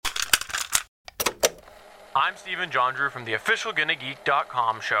I'm Stephen John Drew from the official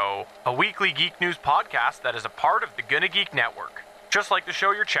GonnaGeek.com show, a weekly geek news podcast that is a part of the Gonna Geek Network, just like the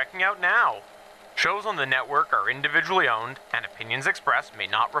show you're checking out now. Shows on the network are individually owned, and opinions expressed may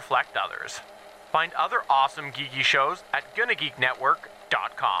not reflect others. Find other awesome geeky shows at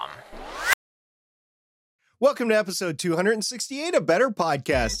GonnaGeekNetwork.com. Welcome to episode 268 of Better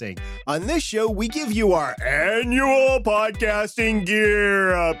Podcasting. On this show, we give you our annual podcasting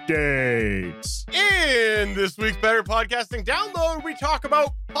gear updates. In this week's Better Podcasting Download, we talk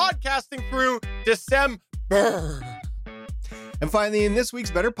about podcasting through December. And finally, in this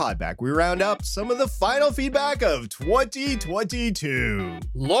week's Better Podback, we round up some of the final feedback of 2022.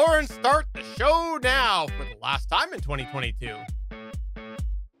 Lauren, start the show now for the last time in 2022.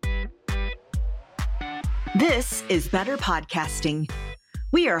 This is Better Podcasting.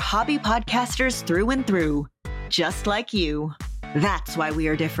 We are hobby podcasters through and through, just like you. That's why we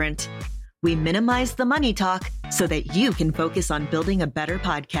are different. We minimize the money talk so that you can focus on building a better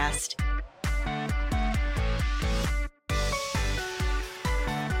podcast.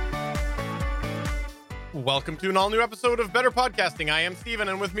 Welcome to an all-new episode of Better Podcasting. I am Steven,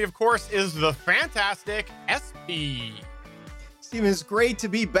 and with me, of course, is the fantastic SP. Steven, it's great to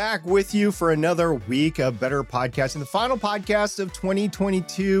be back with you for another week of Better Podcasting, the final podcast of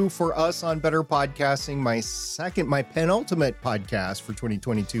 2022 for us on Better Podcasting, my penultimate podcast for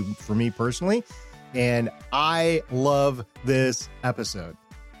 2022 for me personally, and I love this episode.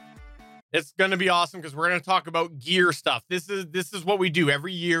 It's going to be awesome because we're going to talk about gear stuff. This is what we do.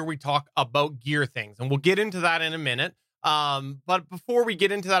 Every year we talk about gear things, and we'll get into that in a minute. But before we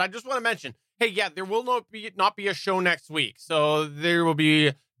get into that, I just want to mention, hey, yeah, there will not be a show next week. So there will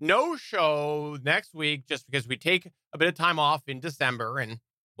be no show next week just because we take a bit of time off in December, and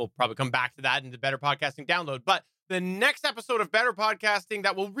we'll probably come back to that in the Better Podcasting Download. But the next episode of Better Podcasting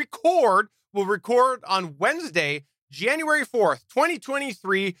that we'll record on Wednesday, January 4th,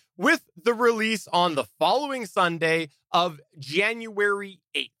 2023, with the release on the following Sunday of January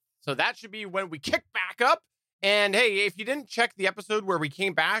 8th. So that should be when we kick back up. And hey, if you didn't check the episode where we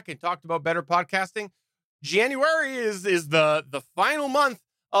came back and talked about Better Podcasting, January is the final month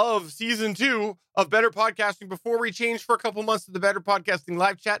of season 2 of Better Podcasting before we change for a couple months to the Better Podcasting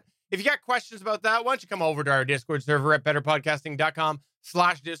live chat. If you got questions about that, why don't you come over to our Discord server at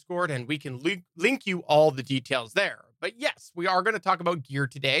betterpodcasting.com/Discord, and we can link you all the details there. But yes, we are going to talk about gear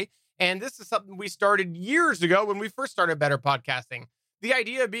today. And this is something we started years ago when we first started Better Podcasting. The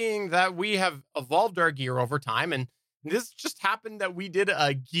idea being that we have evolved our gear over time, and this just happened that we did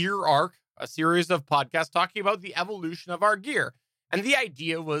a gear arc, a series of podcasts talking about the evolution of our gear. And the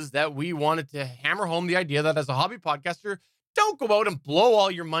idea was that we wanted to hammer home the idea that as a hobby podcaster, don't go out and blow all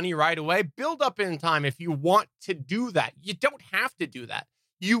your money right away. Build up in time if you want to do that. You don't have to do that.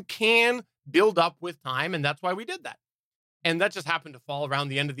 You can build up with time, and that's why we did that. And that just happened to fall around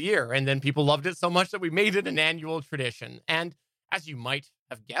the end of the year. And then people loved it so much that we made it an annual tradition. And as you might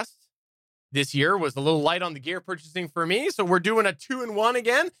have guessed, this year was a little light on the gear purchasing for me. So we're doing a 2-in-1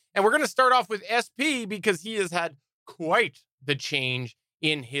 again. And we're going to start off with SP because he has had quite the change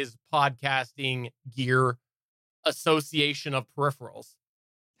in his podcasting gear association of peripherals.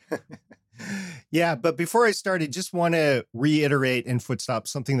 Yeah, but before I started, just want to reiterate and footstop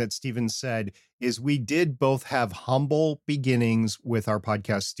something that Steven said is we did both have humble beginnings with our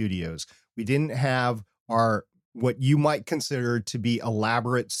podcast studios. We didn't have our what you might consider to be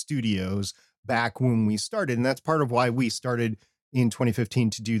elaborate studios back when we started. And that's part of why we started in 2015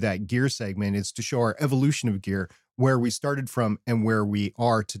 to do that gear segment, is to show our evolution of gear, where we started from and where we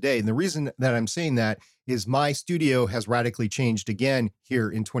are today. And the reason that I'm saying that is my studio has radically changed again here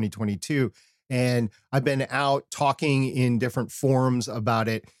in 2022. And I've been out talking in different forums about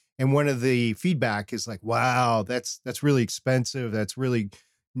it. And one of the feedback is like, wow, that's really expensive. That's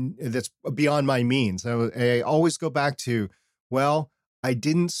beyond my means. I always go back to, well, I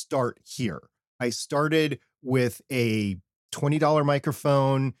didn't start here. I started with a $20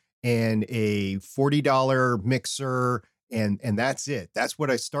 microphone and a $40 mixer, and that's it. That's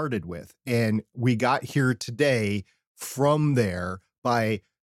what I started with. And we got here today from there by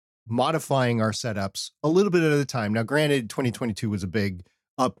modifying our setups a little bit at a time. Now, granted, 2022 was a big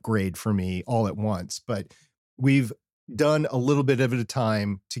upgrade for me all at once, but we've done a little bit of it at a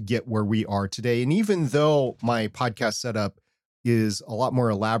time to get where we are today. And even though my podcast setup is a lot more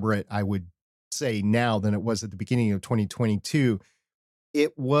elaborate, I would say now than it was at the beginning of 2022,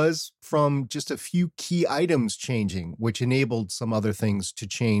 it was from just a few key items changing, which enabled some other things to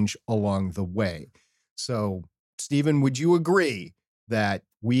change along the way. So, Steven, would you agree that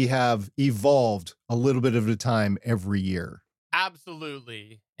we have evolved a little bit at a time every year?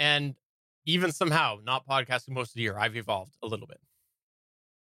 Absolutely. And even somehow not podcasting most of the year, I've evolved a little bit.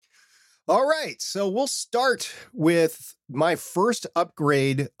 All right, so we'll start with my first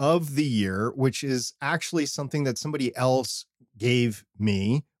upgrade of the year, which is actually something that somebody else gave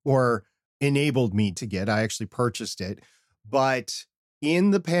me or enabled me to get. I actually purchased it. But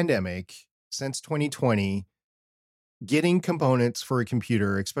in the pandemic, since 2020, getting components for a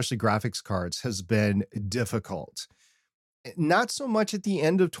computer, especially graphics cards, has been difficult. Not so much at the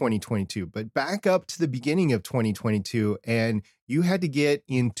end of 2022, but back up to the beginning of 2022. And you had to get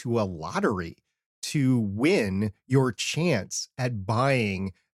into a lottery to win your chance at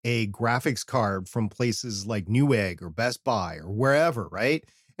buying a graphics card from places like Newegg or Best Buy or wherever, right?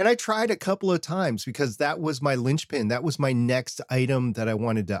 And I tried a couple of times because that was my linchpin. That was my next item that I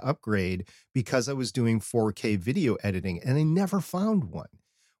wanted to upgrade because I was doing 4K video editing and I never found one.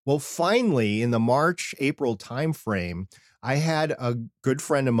 Well, finally, in the March-April timeframe, I had a good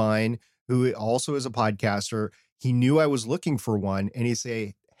friend of mine who also is a podcaster. He knew I was looking for one and he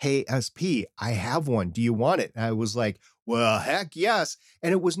say, "Hey, SP, I have one. Do you want it?" And I was like, "Well, heck yes."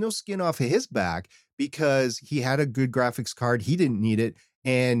 And it was no skin off of his back because he had a good graphics card. He didn't need it.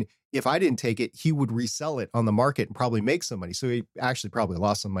 And if I didn't take it, he would resell it on the market and probably make some money. So he actually probably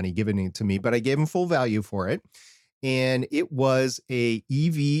lost some money giving it to me, but I gave him full value for it. And it was a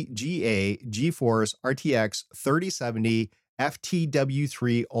EVGA GeForce RTX 3070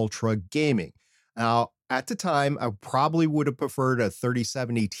 FTW3 Ultra Gaming. Now, at the time, I probably would have preferred a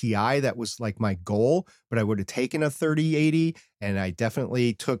 3070 Ti. That was like my goal, but I would have taken a 3080, and I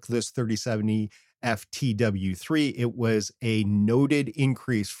definitely took this 3070 FTW3. It was a noted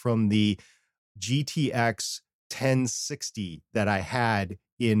increase from the GTX 1060 that I had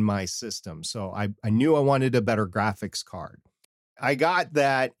in my system. So I knew I wanted a better graphics card. I got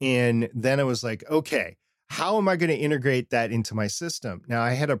that, and then I was like, okay, how am I going to integrate that into my system? Now,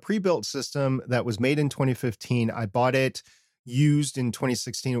 I had a pre-built system that was made in 2015. I bought it used in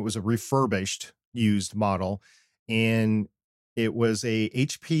 2016. It was a refurbished used model, and it was a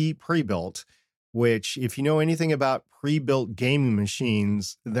HP pre-built, which, if you know anything about pre-built gaming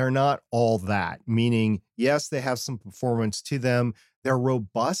machines, they're not all that. Meaning, yes, they have some performance to them. They're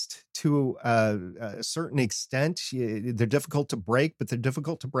robust to a certain extent. They're difficult to break, but they're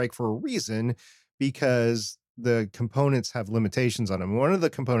difficult to break for a reason, because the components have limitations on them. One of the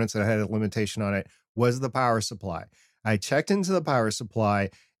components that had a limitation on it was the power supply. I checked into the power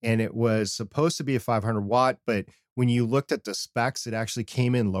supply and it was supposed to be a 500 watt, but when you looked at the specs, it actually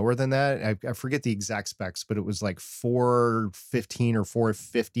came in lower than that. I forget the exact specs, but it was like 415 or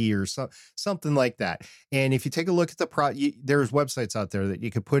 450 or something like that. And if you take a look at there's websites out there that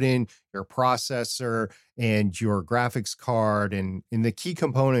you could put in your processor and your graphics card and the key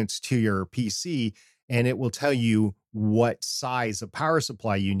components to your PC, and it will tell you what size of power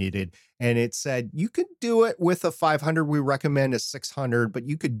supply you needed. And it said, you could do it with a 500. We recommend a 600, but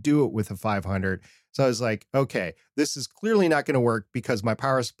you could do it with a 500. So I was like, okay, this is clearly not going to work because my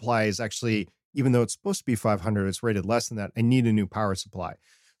power supply is actually, even though it's supposed to be 500, it's rated less than that. I need a new power supply.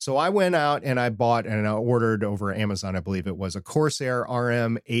 So I went out and I bought and I ordered over Amazon, I believe it was, a Corsair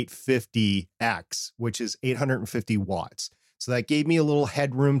RM850X, which is 850 watts. So that gave me a little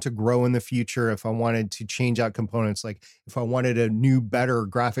headroom to grow in the future if I wanted to change out components. Like if I wanted a new, better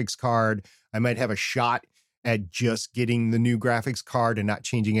graphics card, I might have a shot at just getting the new graphics card and not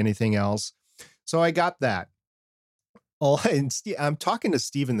changing anything else. So I got that. Oh, and I'm talking to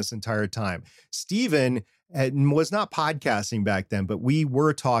Steven this entire time. Steven was not podcasting back then, but we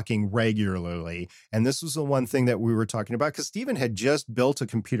were talking regularly. And this was the one thing that we were talking about because Steven had just built a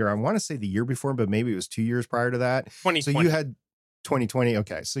computer. I want to say the year before, but maybe it was 2 years prior to that. 2020. So you had 2020.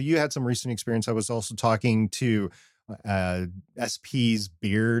 Okay. So you had some recent experience. I was also talking to SP's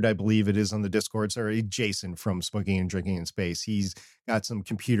Beard, I believe it is on the Discord. Sorry, Jason from Smoking and Drinking in Space. He's got some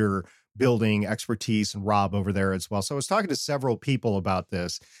computer building expertise, and Rob over there as well. So I was talking to several people about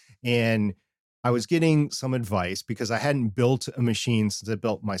this, and I was getting some advice because I hadn't built a machine since I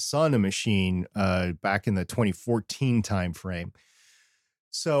built my son a machine back in the 2014 timeframe.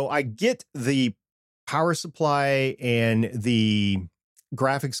 So I get the power supply and the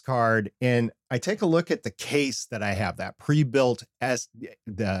graphics card, and I take a look at the case that I have, that pre-built as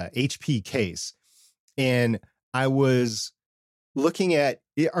the HP case, and I was looking at,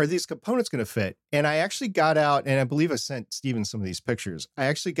 are these components going to fit? And I actually got out, and I believe I sent Steven some of these pictures. I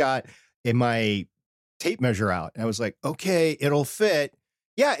actually got in my tape measure out, and I was like, okay, it'll fit.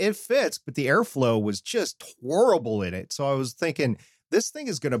 Yeah, it fits, but the airflow was just horrible in it. So I was thinking, this thing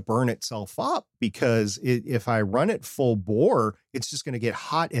is going to burn itself up because if I run it full bore, it's just going to get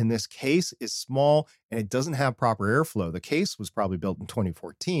hot. And this case is small and it doesn't have proper airflow. The case was probably built in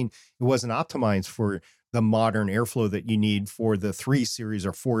 2014. It wasn't optimized for the modern airflow that you need for the 3 series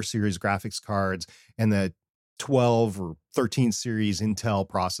or 4 series graphics cards and the 12 or 13 series Intel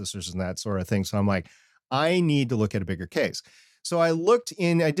processors and that sort of thing. So I'm like, I need to look at a bigger case. So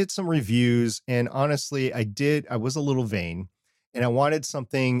I did some reviews, and honestly, I was a little vain and I wanted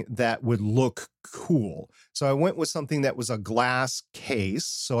something that would look cool. So I went with something that was a glass case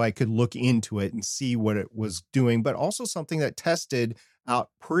so I could look into it and see what it was doing, but also something that tested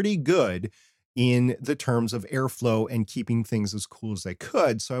out pretty good in the terms of airflow and keeping things as cool as they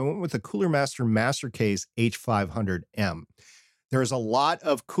could. So I went with the Cooler Master Master Case H500M. There's a lot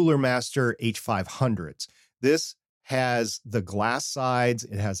of Cooler Master H500s. This has the glass sides.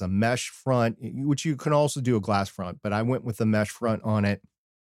 It has a mesh front, which you can also do a glass front, but I went with the mesh front on it,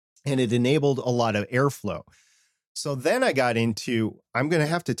 and it enabled a lot of airflow. So then I got into, I'm going to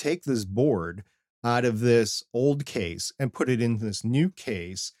have to take this board out of this old case and put it in this new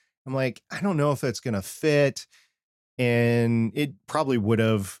case. I'm like, I don't know if it's going to fit. And it probably would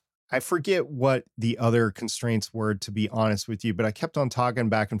have. I forget what the other constraints were, to be honest with you, but I kept on talking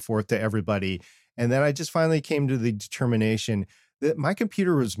back and forth to everybody. And then I just finally came to the determination that my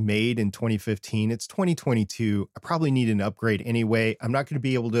computer was made in 2015. It's 2022. I probably need an upgrade anyway. I'm not going to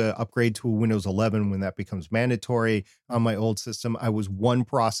be able to upgrade to a Windows 11 when that becomes mandatory on my old system. I was one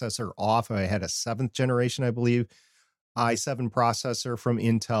processor off. I had a 7th generation, I believe, i7 processor from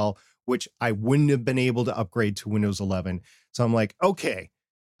Intel, which I wouldn't have been able to upgrade to Windows 11. So I'm like, okay,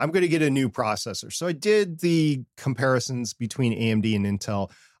 I'm going to get a new processor. So I did the comparisons between AMD and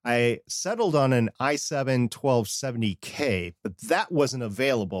Intel. I settled on an i7 1270K, but that wasn't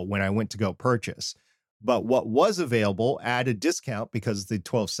available when I went to go purchase. But what was available at a discount, because the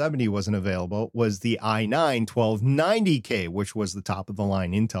 1270 wasn't available, was the i9 1290K, which was the top of the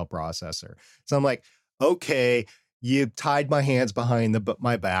line Intel processor. So I'm like, okay, you tied my hands behind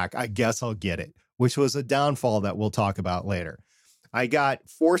my back. I guess I'll get it, which was a downfall that we'll talk about later. I got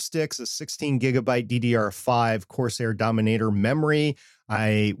 4 sticks of 16 gigabyte DDR5 Corsair Dominator memory.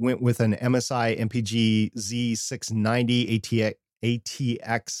 I went with an MSI MPG Z690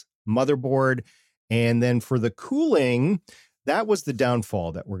 ATX motherboard. And then for the cooling, that was the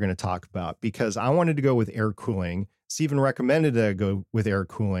downfall that we're going to talk about, because I wanted to go with air cooling. Steven recommended that I go with air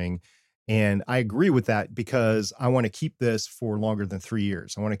cooling. And I agree with that because I want to keep this for longer than 3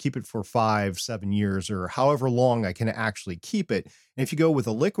 years. I want to keep it for 5, 7 years, or however long I can actually keep it. And if you go with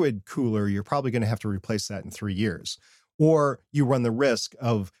a liquid cooler, you're probably going to have to replace that in 3 years. Or you run the risk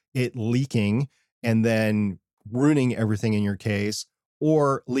of it leaking and then ruining everything in your case,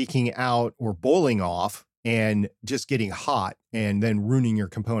 or leaking out or boiling off and just getting hot and then ruining your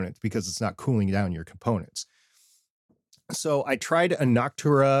components because it's not cooling down your components. So I tried a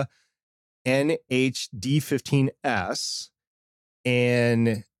Noctua NH-D15S,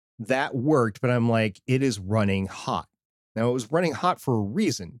 and that worked, but I'm like, it is running hot. Now, it was running hot for a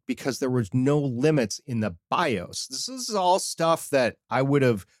reason, because there was no limits in the BIOS. This is all stuff that I would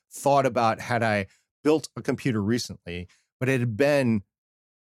have thought about had I built a computer recently, but it had been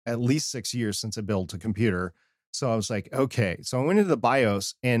at least 6 years since I built a computer. So I was like, okay. So I went into the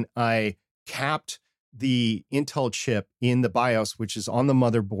BIOS and I capped the Intel chip in the BIOS, which is on the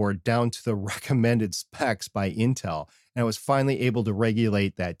motherboard, down to the recommended specs by Intel. And I was finally able to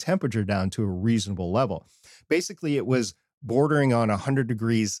regulate that temperature down to a reasonable level. Basically, it was bordering on 100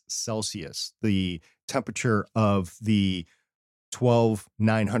 degrees Celsius, the temperature of the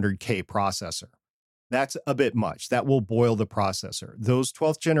 12900K processor. That's a bit much. That will boil the processor. Those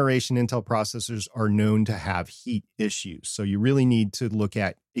 12th generation Intel processors are known to have heat issues. So you really need to look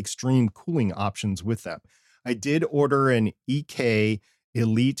at extreme cooling options with them. I did order an EK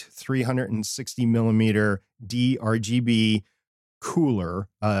Elite 360 millimeter DRGB cooler,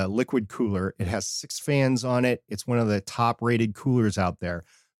 liquid cooler. It has 6 fans on it. It's one of the top rated coolers out there.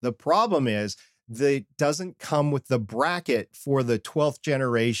 The problem is that it doesn't come with the bracket for the 12th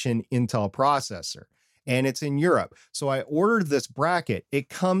generation Intel processor, and it's in Europe. So I ordered this bracket. It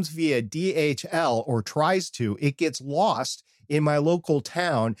comes via DHL, or tries to. It gets lost in my local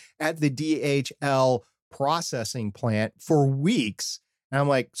town at the DHL processing plant for weeks. And I'm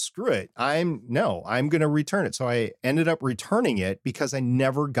like, screw it. I'm going to return it. So I ended up returning it because I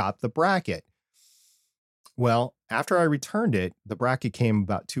never got the bracket. Well, after I returned it, the bracket came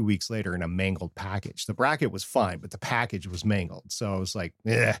about 2 weeks later in a mangled package. The bracket was fine, but the package was mangled. So I was like,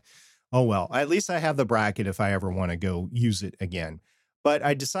 oh, well, at least I have the bracket if I ever want to go use it again. But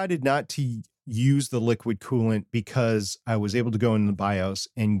I decided not to use the liquid coolant because I was able to go in the BIOS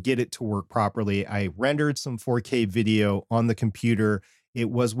and get it to work properly. I rendered some 4K video on the computer. It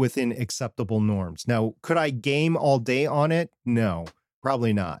was within acceptable norms. Now, could I game all day on it? No,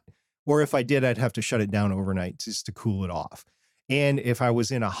 probably not. Or if I did, I'd have to shut it down overnight just to cool it off. And if I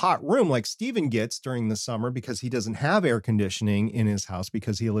was in a hot room like Steven gets during the summer, because he doesn't have air conditioning in his house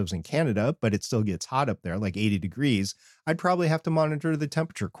because he lives in Canada, but it still gets hot up there, like 80 degrees, I'd probably have to monitor the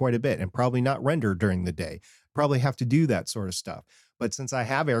temperature quite a bit and probably not render during the day. Probably have to do that sort of stuff. But since I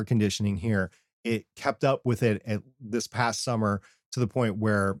have air conditioning here, it kept up with it at this past summer to the point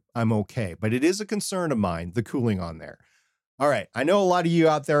where I'm okay. But it is a concern of mine, the cooling on there. All right. I know a lot of you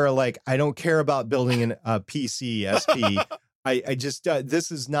out there are like, I don't care about building a PC SP. I just,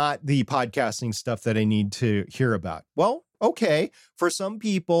 this is not the podcasting stuff that I need to hear about. Well, okay. For some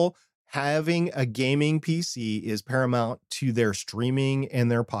people, having a gaming PC is paramount to their streaming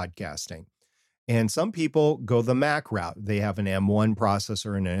and their podcasting. And some people go the Mac route. They have an M1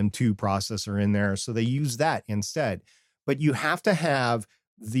 processor and an M2 processor in there, so they use that instead. But you have to have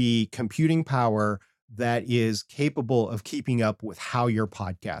the computing power that is capable of keeping up with how you're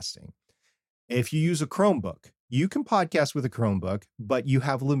podcasting. If you use a Chromebook, you can podcast with a Chromebook, but you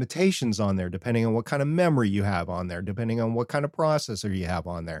have limitations on there depending on what kind of memory you have on there, depending on what kind of processor you have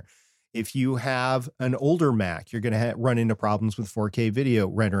on there. If you have an older Mac, you're going to run into problems with 4K video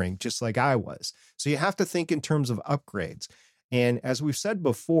rendering, just like I was. So you have to think in terms of upgrades. And as we've said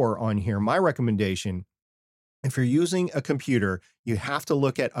before on here, my recommendation, if you're using a computer, you have to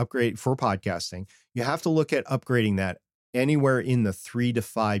look at upgrade for podcasting. You have to look at upgrading that anywhere in the 3 to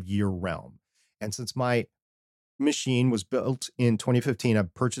 5 year realm. And since my machine was built in 2015, I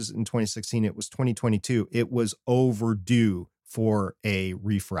purchased it in 2016, it was 2022, it was overdue for a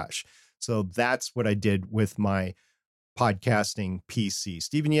refresh. So that's what I did with my podcasting PC.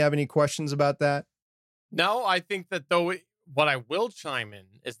 Steven, you have any questions about that? No, I think that though, what I will chime in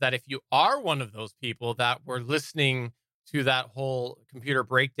is that if you are one of those people that were listening to that whole computer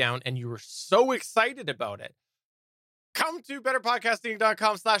breakdown and you were so excited about it, come to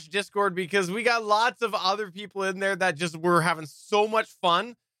betterpodcasting.com/Discord, because we got lots of other people in there that just were having so much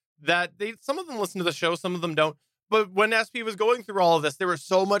fun that some of them listen to the show, some of them don't. But when SP was going through all of this, there was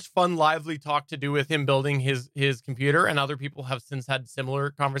so much fun, lively talk to do with him building his computer, and other people have since had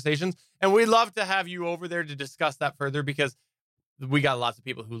similar conversations. And we'd love to have you over there to discuss that further, because we got lots of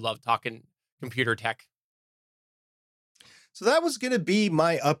people who love talking computer tech. So that was going to be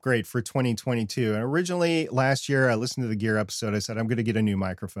my upgrade for 2022. And originally last year, I listened to the Gear episode. I said, I'm going to get a new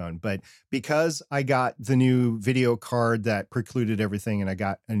microphone. But because I got the new video card, that precluded everything, and I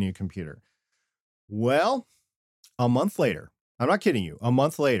got a new computer. Well, a month later, I'm not kidding you, a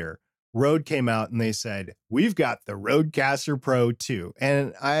month later, Rode came out and they said, we've got the Rodecaster Pro 2.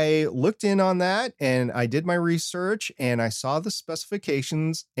 And I looked in on that and I did my research and I saw the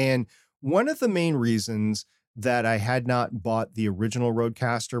specifications. And one of the main reasons that I had not bought the original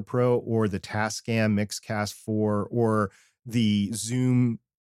Rodecaster Pro or the Tascam Mixcast 4 or the Zoom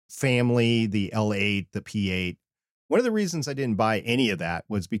family, the L8, the P8. One of the reasons I didn't buy any of that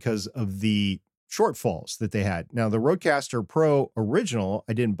was because of the shortfalls that they had. Now, the Rodecaster Pro original,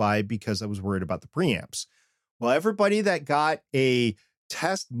 I didn't buy because I was worried about the preamps. Well, everybody that got a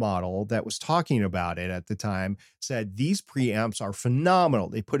test model that was talking about it at the time said these preamps are phenomenal.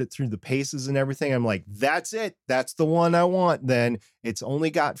 They put it through the paces and everything. I'm like, that's it. That's the one I want. Then it's only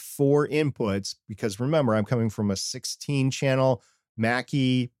got 4 inputs, because remember, I'm coming from a 16 channel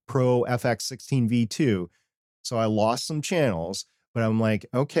Mackie Pro FX 16 V2. So I lost some channels, but I'm like,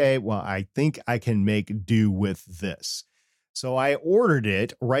 okay, well, I think I can make do with this. So I ordered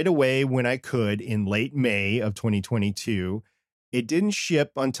it right away when I could in late May of 2022. It didn't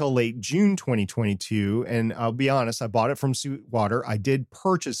ship until late June 2022. And I'll be honest, I bought it from Sweetwater. I did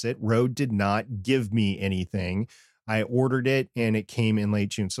purchase it. Rode did not give me anything. I ordered it and it came in late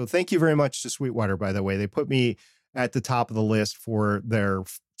June. So thank you very much to Sweetwater, by the way. They put me at the top of the list for their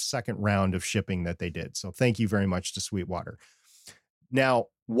second round of shipping that they did. So thank you very much to Sweetwater. Now,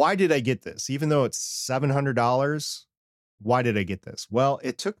 why did I get this? Even though it's $700, why did I get this? Well,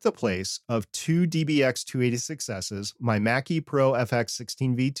 it took the place of 2 DBX 286Ss, my Mackie Pro FX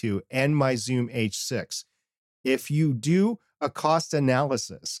 16 V2, and my Zoom H6. If you do a cost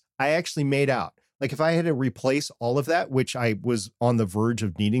analysis, I actually made out, like if I had to replace all of that, which I was on the verge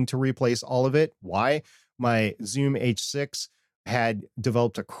of needing to replace all of it. Why? My Zoom H6 had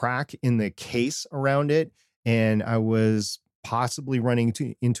developed a crack in the case around it, and I was possibly running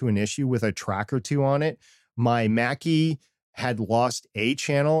into an issue with a track or two on it. My Mackie had lost a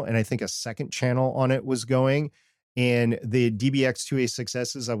channel, and I think a second channel on it was going. And the DBX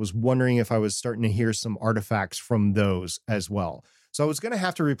 2A6Ss, I was wondering if I was starting to hear some artifacts from those as well. So I was going to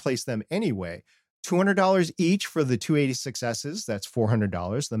have to replace them anyway. $200 each for the 286Ss, that's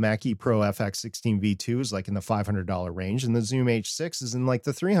 $400. The Mackie Pro FX16 V2 is like in the $500 range, and the Zoom H6 is in like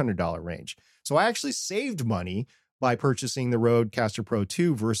the $300 range. So I actually saved money by purchasing the Rodecaster Pro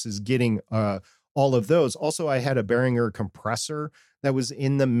 2 versus getting all of those. Also, I had a Behringer compressor that was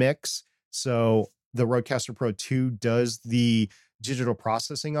in the mix. So the Rodecaster Pro 2 does the digital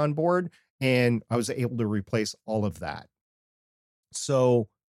processing on board, and I was able to replace all of that. So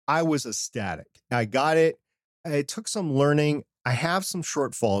I was ecstatic. I got it. It took some learning. I have some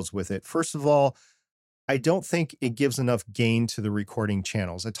shortfalls with it. First of all, I don't think it gives enough gain to the recording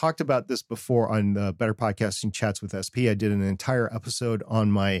channels. I talked about this before on the Better Podcasting Chats with SP. I did an entire episode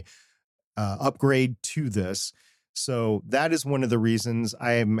on my upgrade to this. So that is one of the reasons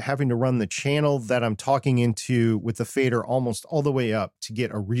I am having to run the channel that I'm talking into with the fader almost all the way up to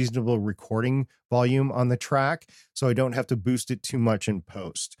get a reasonable recording volume on the track, so I don't have to boost it too much in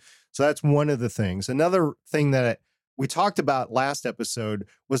post. So that's one of the things. Another thing that we talked about last episode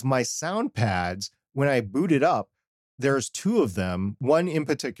was my sound pads. When I boot it up, there's two of them, one in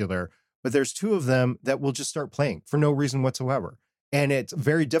particular, but there's two of them that will just start playing for no reason whatsoever. And it's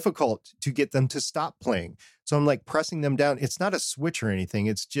very difficult to get them to stop playing. So I'm like pressing them down. It's not a switch or anything.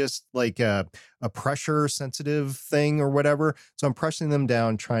 It's just like a pressure sensitive thing or whatever. So I'm pressing them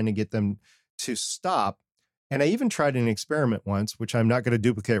down, trying to get them to stop. And I even tried an experiment once, which I'm not going to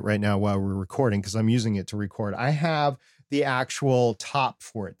duplicate right now while we're recording because I'm using it to record. I have the actual top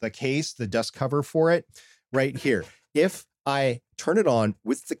for it, the case, the dust cover for it right here. If I turn it on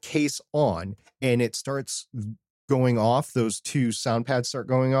with the case on and it starts going off, those two sound pads start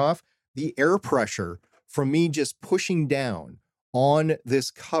going off, the air pressure from me just pushing down on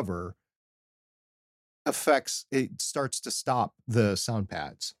this cover it starts to stop the sound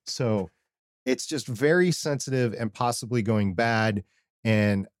pads. So it's just very sensitive and possibly going bad.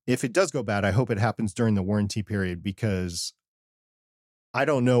 And if it does go bad, I hope it happens during the warranty period because I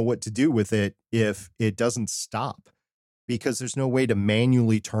don't know what to do with it if it doesn't stop because there's no way to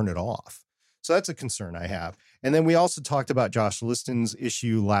manually turn it off. So that's a concern I have. And then we also talked about Josh Liston's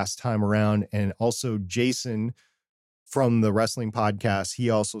issue last time around. And also Jason from the wrestling podcast, he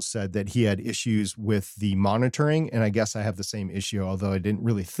also said that he had issues with the monitoring. And I guess I have the same issue, although I didn't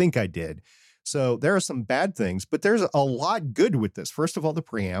really think I did. So there are some bad things, but there's a lot good with this. First of all, the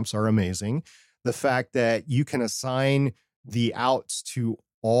preamps are amazing. The fact that you can assign the outs to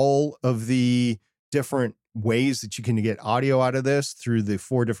all of the different ways that you can get audio out of this through the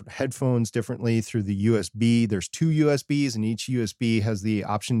 4 different headphones differently through the USB. There's 2 USBs and each USB has the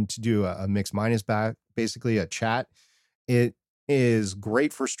option to do a mix minus back, basically a chat. It is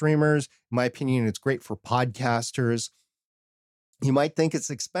great for streamers. In my opinion, it's great for podcasters. You might think it's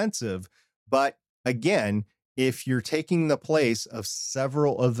expensive, but again, if you're taking the place of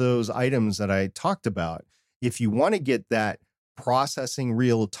several of those items that I talked about, if you want to get that processing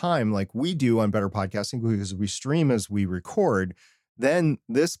real time like we do on Better Podcasting because we stream as we record, then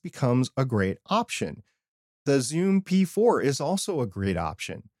this becomes a great option. The Zoom P4 is also a great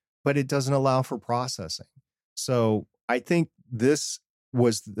option, but it doesn't allow for processing. So I think this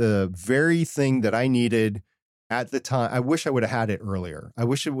was the very thing that I needed at the time. I wish I would have had it earlier. I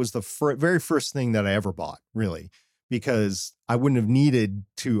wish it was the very first thing that I ever bought, really, because I wouldn't have needed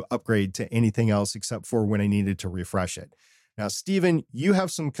to upgrade to anything else except for when I needed to refresh it. Now, Stephen, you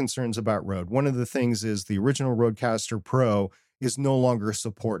have some concerns about Rode. One of the things is the original Rodecaster Pro is no longer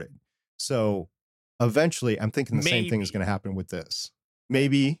supported. So eventually, I'm thinking the same thing is going to happen with this.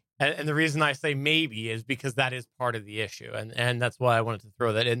 Maybe. And the reason I say maybe is because that is part of the issue. And that's why I wanted to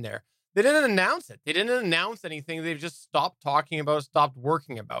throw that in there. They didn't announce it. They didn't announce anything. They've just stopped talking about it, stopped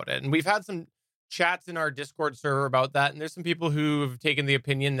working about it. And we've had some chats in our Discord server about that. And there's some people who have taken the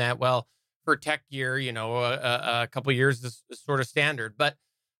opinion that, well, for tech gear, you know, a couple of years is sort of standard. But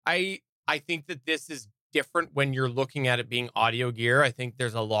I think that this is different when you're looking at it being audio gear. I think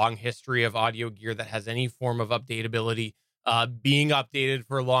there's a long history of audio gear that has any form of updatability being updated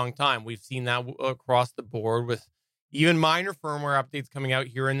for a long time. We've seen that across the board with even minor firmware updates coming out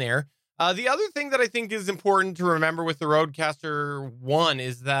here and there. The other thing that I think is important to remember with the Rodecaster 1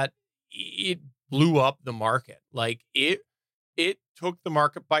 is that it blew up the market. Like it took the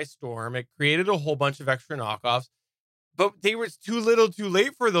market by storm. It created a whole bunch of extra knockoffs, but they were too little too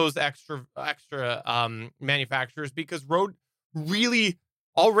late for those extra manufacturers because Rode really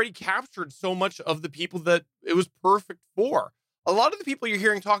already captured so much of the people that it was perfect for. A lot of the people you're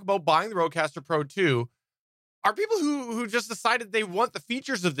hearing talk about buying the Rodecaster Pro 2 are people who just decided they want the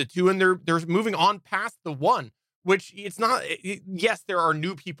features of the 2 and they're moving on past the 1. which it's not. Yes, there are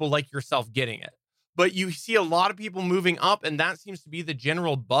new people like yourself getting it, but you see a lot of people moving up, and that seems to be the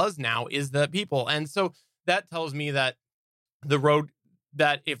general buzz now is the people. And so that tells me that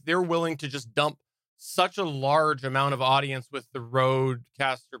that if they're willing to just dump such a large amount of audience with the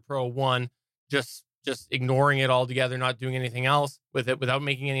Rodecaster Pro 1, just ignoring it altogether, not doing anything else with it without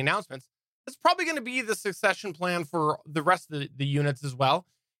making any announcements, it's probably going to be the succession plan for the rest of the units as well.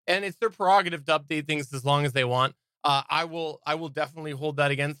 And it's their prerogative to update things as long as they want. I will definitely hold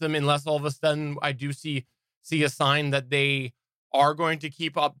that against them unless all of a sudden I do see a sign that they are going to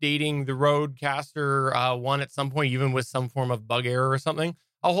keep updating the Rodecaster 1 at some point, even with some form of bug error or something.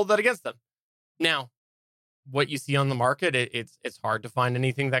 I'll hold that against them. Now, what you see on the market, it's hard to find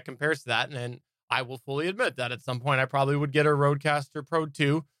anything that compares to that. And I will fully admit that at some point I probably would get a Rodecaster Pro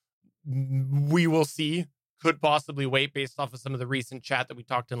 2. We will see. Could possibly wait based off of some of the recent chat that we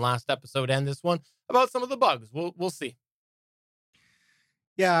talked in last episode and this one about some of the bugs. We'll see.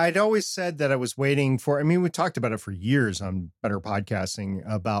 Yeah, I'd always said that I was waiting for, I mean, we talked about it for years on Better Podcasting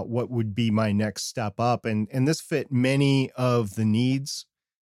about what would be my next step up. And this fit many of the needs.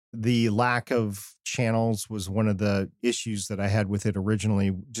 The lack of channels was one of the issues that I had with it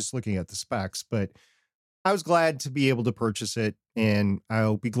originally, just looking at the specs. But I was glad to be able to purchase it, and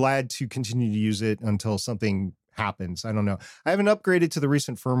I'll be glad to continue to use it until something happens. I don't know. I haven't upgraded to the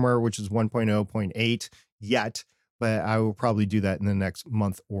recent firmware, which is 1.0.8 yet, but I will probably do that in the next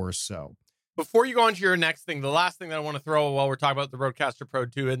month or so. Before you go on to your next thing, the last thing that I want to throw while we're talking about the Rodecaster Pro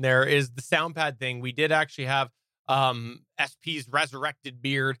 2 in there is the soundpad thing. We did actually have SP's Resurrected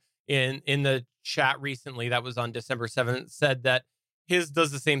Beard in the chat recently. That was on December 7th, said that his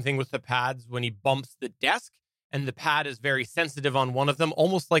does the same thing with the pads when he bumps the desk, and the pad is very sensitive on one of them,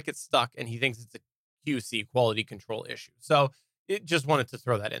 almost like it's stuck, and he thinks it's a QC, quality control issue. So it just wanted to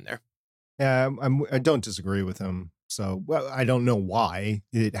throw that in there. Yeah, I don't disagree with him. So, well, I don't know why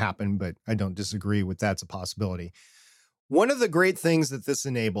it happened, but I don't disagree with that's a possibility. One of the great things that this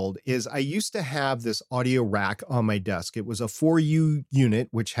enabled is I used to have this audio rack on my desk. It was a 4U unit,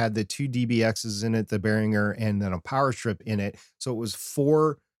 which had the 2 DBXs in it, the Behringer, and then a power strip in it. So it was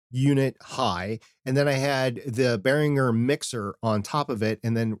 4 unit high. And then I had the Behringer mixer on top of it.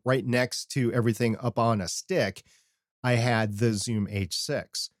 And then right next to everything up on a stick, I had the Zoom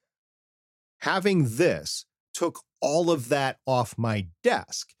H6. Having this took all of that off my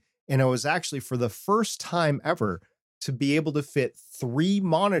desk. And I was actually, for the first time ever, to be able to fit 3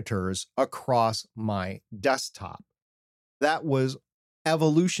 monitors across my desktop. That was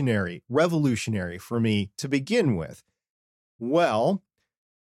revolutionary for me to begin with. Well,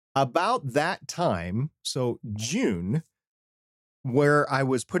 about that time, so June, where I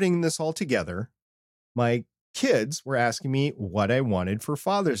was putting this all together, my kids were asking me what I wanted for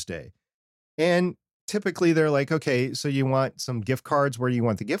Father's Day. And typically they're like, okay, so you want some gift cards? Where do you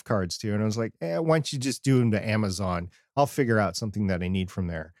want the gift cards to? And I was like, why don't you just do them to Amazon? I'll figure out something that I need from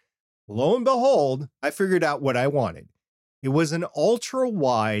there. Lo and behold, I figured out what I wanted. It was an ultra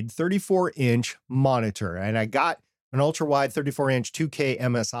wide 34-inch monitor. And I got an ultra wide 34-inch 2K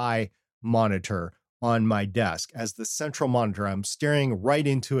MSI monitor on my desk as the central monitor. I'm staring right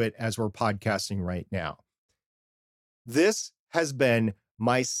into it as we're podcasting right now. This has been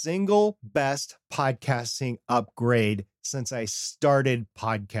my single best podcasting upgrade since I started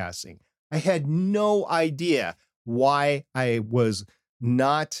podcasting. I had no idea why I was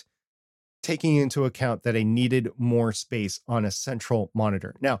not taking into account that I needed more space on a central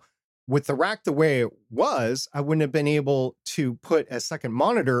monitor. Now, with the rack the way it was, I wouldn't have been able to put a second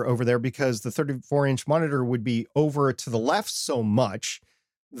monitor over there because the 34-inch monitor would be over to the left so much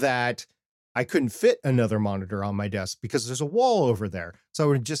that I couldn't fit another monitor on my desk because there's a wall over there. So I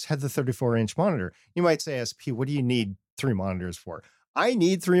would have just had the 34-inch monitor. You might say, SP, what do you need 3 monitors for? I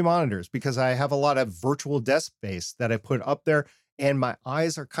need 3 monitors because I have a lot of virtual desk space that I put up there, and my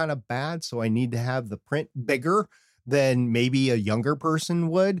eyes are kind of bad. So I need to have the print bigger than maybe a younger person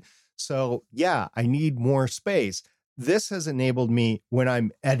would. So yeah, I need more space. This has enabled me when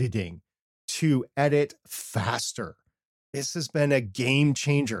I'm editing to edit faster. This has been a game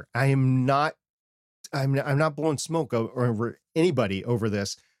changer. I'm not blowing smoke over anybody over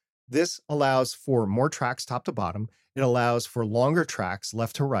this. This allows for more tracks top to bottom. It allows for longer tracks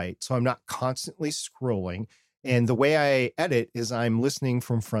left to right. So I'm not constantly scrolling. And the way I edit is I'm listening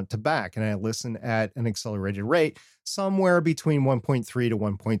from front to back, and I listen at an accelerated rate, somewhere between 1.3 to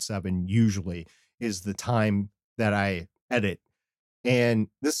 1.7 usually is the time that I edit. And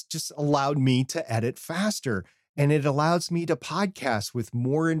this just allowed me to edit faster. And it allows me to podcast with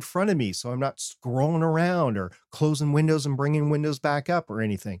more in front of me. So I'm not scrolling around or closing windows and bringing windows back up or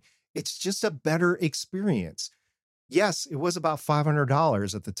anything. It's just a better experience. yes, it was about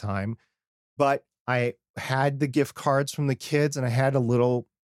 $500 at the time, but I had the gift cards from the kids and I had a little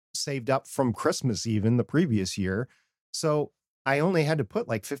saved up from Christmas, even the previous year. So I only had to put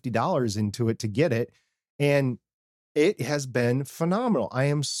like $50 into it to get it. And it has been phenomenal. I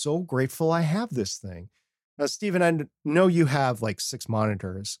am so grateful I have this thing. Now, Stephen, I know you have like 6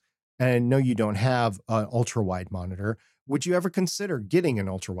 monitors, and I know you don't have an ultra wide monitor. Would you ever consider getting an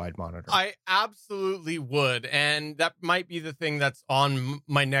ultra wide monitor? I absolutely would, and that might be the thing that's on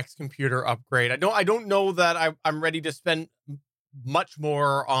my next computer upgrade. I don't know that I'm ready to spend much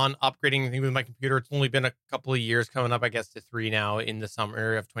more on upgrading anything with my computer. It's only been a couple of years, coming up, I guess, to 3 now in the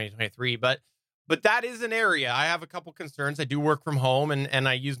summer of 2023. But that is an area. I have a couple concerns. I do work from home, and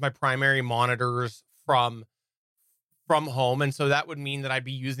I use my primary monitors from home, and so that would mean that I'd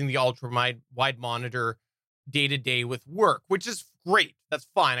be using the ultra wide monitor day to day with work, which is great. That's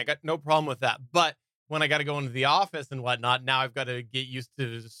fine. I got no problem with that. But when I got to go into the office and whatnot, now I've got to get used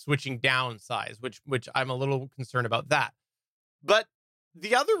to switching down size, which I'm a little concerned about that. But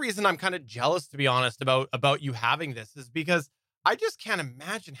the other reason I'm kind of jealous, to be honest, about you having this is because I just can't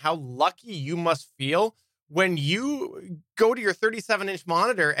imagine how lucky you must feel when you go to your 37-inch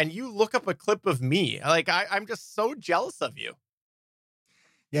monitor and you look up a clip of me. Like, I'm just so jealous of you.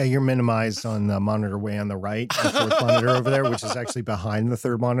 Yeah, you're minimized on the monitor way on the right, the 4th monitor over there, which is actually behind the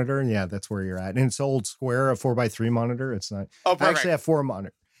 3rd monitor. Yeah, that's where you're at. And it's old square, a 4x3 monitor. It's not. Oh, perfect. I actually have 4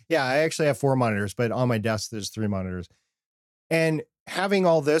 monitors. Yeah, I actually have 4 monitors, but on my desk, there's 3 monitors. And having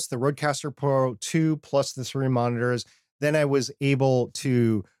all this, the Rodecaster Pro 2 plus the 3 monitors, then I was able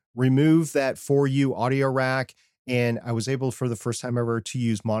to remove that 4U audio rack, and I was able for the first time ever to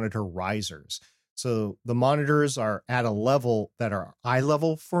use monitor risers. So the monitors are at a level that are eye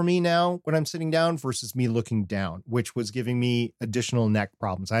level for me now when I'm sitting down versus me looking down, which was giving me additional neck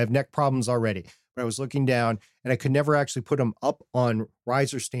problems. I have neck problems already, but I was looking down and I could never actually put them up on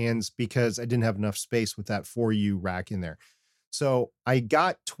riser stands because I didn't have enough space with that 4U rack in there. So I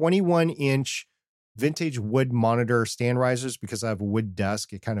got 21-inch vintage wood monitor stand risers because I have a wood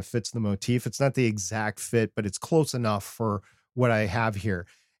desk. It kind of fits the motif. It's not the exact fit, but it's close enough for what I have here.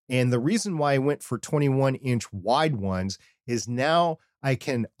 And the reason why I went for 21-inch wide ones is now I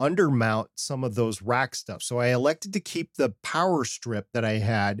can undermount some of those rack stuff. So I elected to keep the power strip that I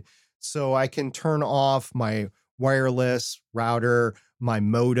had so I can turn off my wireless router, my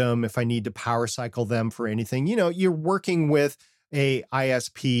modem, if I need to power cycle them for anything. You know, you're working with a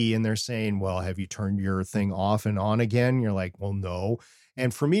ISP and they're saying, well, have you turned your thing off and on again? You're like, well, no.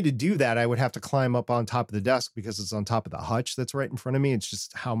 And for me to do that, I would have to climb up on top of the desk because it's on top of the hutch that's right in front of me. It's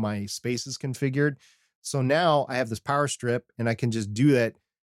just how my space is configured. So now I have this power strip and I can just do that.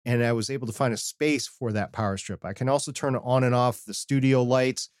 And I was able to find a space for that power strip. I can also turn on and off the studio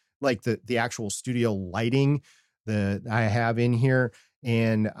lights, like the actual studio lighting that I have in here.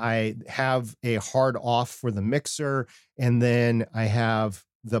 And I have a hard off for the mixer. And then I have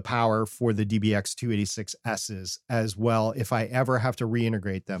the power for the DBX 286S's as well if I ever have to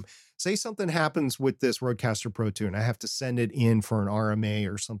reintegrate them. Say something happens with this Rodecaster Pro 2 and I have to send it in for an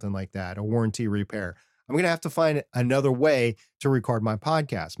RMA or something like that, a warranty repair. I'm going to have to find another way to record my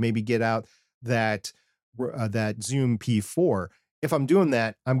podcast, maybe get out that Zoom P4. If I'm doing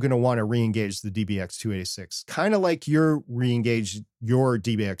that, I'm going to want to re-engage the DBX 286, kind of like you're re-engaged your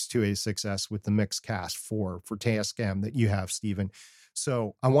DBX 286S with the Mixcast 4 for Tascam that you have, Stephen.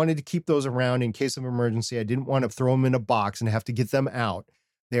 So I wanted to keep those around in case of emergency. I didn't want to throw them in a box and have to get them out.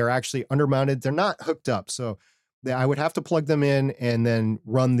 They are actually undermounted. They're not hooked up. So I would have to plug them in and then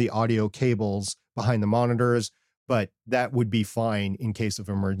run the audio cables behind the monitors, but that would be fine in case of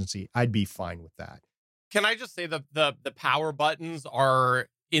emergency. I'd be fine with that. Can I just say the power buttons are,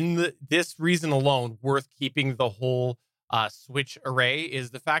 in this reason alone, worth keeping the whole switch array,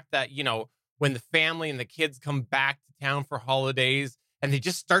 is the fact that, you know, when the family and the kids come back to town for holidays and they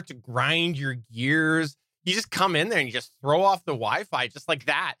just start to grind your gears, you just come in there and you just throw off the Wi-Fi just like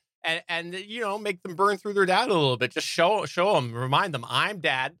that. And you know, make them burn through their dad a little bit. Just show them, remind them, I'm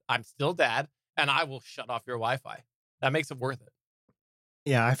dad, I'm still dad, and I will shut off your Wi-Fi. That makes it worth it.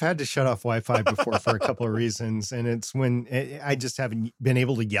 Yeah, I've had to shut off Wi-Fi before for a couple of reasons. And it's when I just haven't been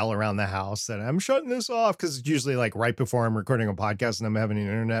able to yell around the house that I'm shutting this off, because it's usually like right before I'm recording a podcast and I'm having an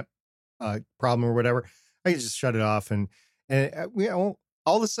internet problem or whatever. I can just shut it off. And you know,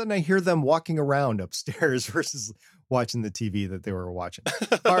 all of a sudden I hear them walking around upstairs versus watching the TV that they were watching.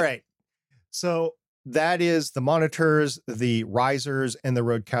 All right. So that is the monitors, the risers, and the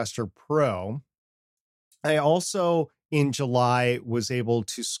Rodecaster Pro. I also, in July, was able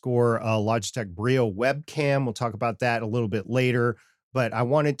to score a Logitech Brio webcam. We'll talk about that a little bit later, but I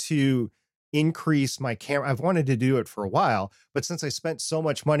wanted to increase my camera. I've wanted to do it for a while, but since I spent so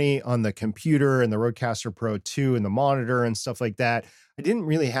much money on the computer and the Rodecaster Pro 2 and the monitor and stuff like that, I didn't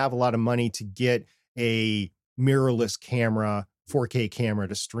really have a lot of money to get a mirrorless camera, 4K camera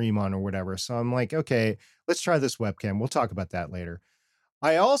to stream on or whatever. So I'm like, okay, let's try this webcam. We'll talk about that later.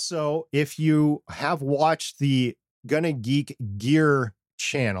 I also, if you have watched the Gonna Geek Gear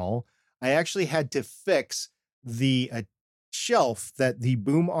channel, I actually had to fix the shelf that the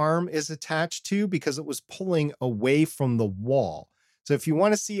boom arm is attached to because it was pulling away from the wall. So if you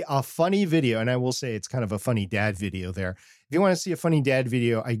want to see a funny video, and I will say it's kind of a funny dad video there. If you want to see a funny dad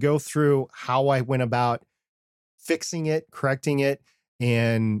video, I go through how I went about fixing it, correcting it,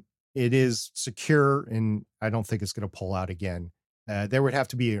 and it is secure, and I don't think it's going to pull out again. There would have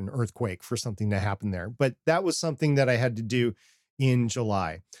to be an earthquake for something to happen there. But that was something that I had to do in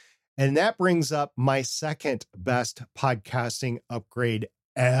July. And that brings up my second best podcasting upgrade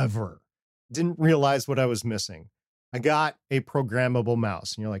ever. Didn't realize what I was missing. I got a programmable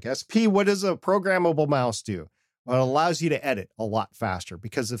mouse. And you're like, SP, what does a programmable mouse do? Well, it allows you to edit a lot faster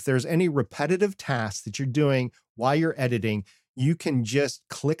because if there's any repetitive tasks that you're doing while you're editing, you can just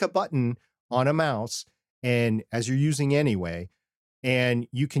click a button on a mouse, and as you're using anyway, and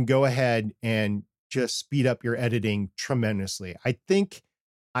you can go ahead and just speed up your editing tremendously. I think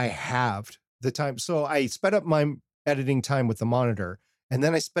I halved the time. So I sped up my editing time with the monitor, and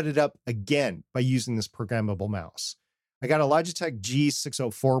then I sped it up again by using this programmable mouse. I got a Logitech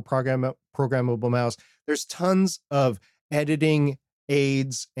G604 programmable mouse. There's tons of editing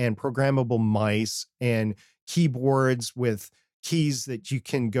aids and programmable mice and keyboards with keys that you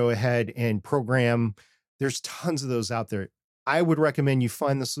can go ahead and program. There's tons of those out there. I would recommend you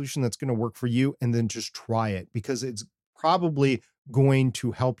find the solution that's going to work for you and then just try it because it's probably going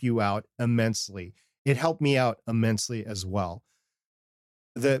to help you out immensely. It helped me out immensely as well.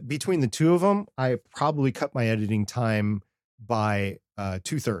 Between the two of them, I probably cut my editing time by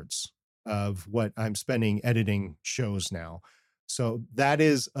 2/3 of what I'm spending editing shows now. So that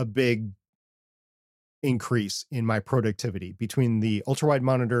is a big increase in my productivity between the ultra-wide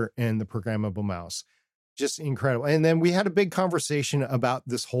monitor and the programmable mouse. Just incredible. And then we had a big conversation about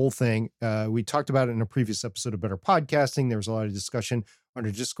this whole thing. We talked about it in a previous episode of Better Podcasting. There was a lot of discussion on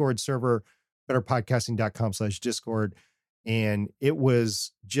our Discord server, betterpodcasting.com/Discord. And it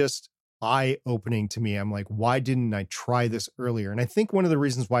was just eye-opening to me. I'm like, why didn't I try this earlier? And I think one of the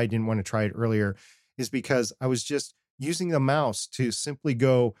reasons why I didn't want to try it earlier is because I was just using the mouse to simply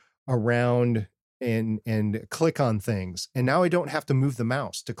go around and click on things. And now I don't have to move the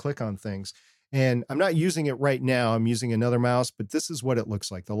mouse to click on things. And I'm not using it right now. I'm using another mouse, but this is what it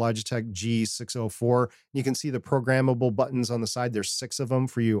looks like. The Logitech G604. You can see the programmable buttons on the side. There's 6 of them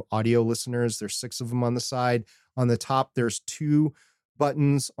for you audio listeners. There's 6 of them on the side. On the top, there's 2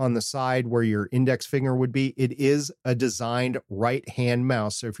 buttons on the side where your index finger would be. It is a designed right-hand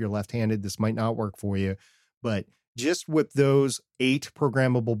mouse. So if you're left-handed, this might not work for you. But just with those 8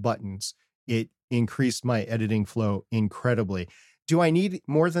 programmable buttons, it increased my editing flow incredibly. Do I need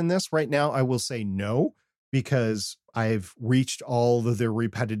more than this right now? I will say no, because I've reached all of the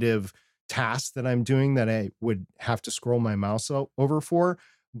repetitive tasks that I'm doing that I would have to scroll my mouse over for.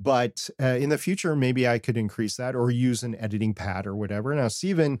 But in the future, maybe I could increase that or use an editing pad or whatever. Now,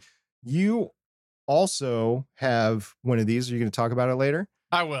 Steven, you also have one of these. Are you going to talk about it later?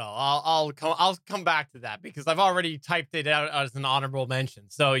 I will. I'll come back to that because I've already typed it out as an honorable mention.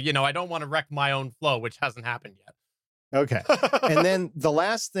 So, I don't want to wreck my own flow, which hasn't happened yet. Okay. And then the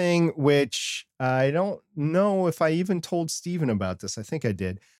last thing, which I don't know if I even told Steven about this. I think I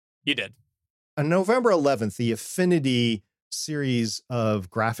did. You did. On November 11th, the Affinity series of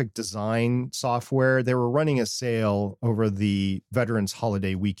graphic design software, they were running a sale over the Veterans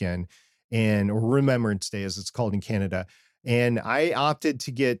Holiday Weekend or Remembrance Day, as it's called in Canada. And I opted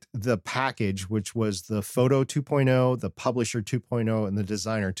to get the package, which was the Photo 2.0, the Publisher 2.0, and the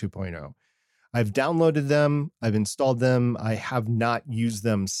Designer 2.0. I've downloaded them. I've installed them. I have not used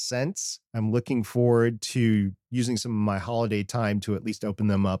them since. I'm looking forward to using some of my holiday time to at least open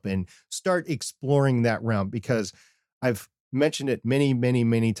them up and start exploring that realm because I've mentioned it many, many,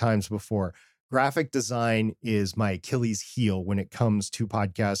 many times before. Graphic design is my Achilles heel when it comes to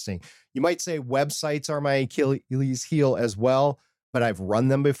podcasting. You might say websites are my Achilles heel as well, but I've run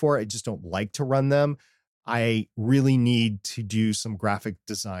them before. I just don't like to run them. I really need to do some graphic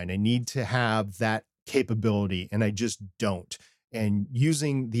design. I need to have that capability, and I just don't. And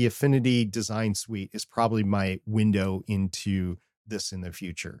using the Affinity Design Suite is probably my window into this in the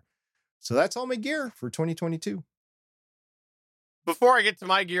future. So that's all my gear for 2022. Before I get to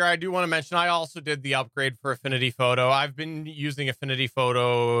my gear, I do want to mention I also did the upgrade for Affinity Photo. I've been using Affinity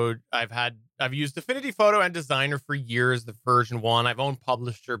Photo. I've used Affinity Photo and Designer for years, the version 1. I've owned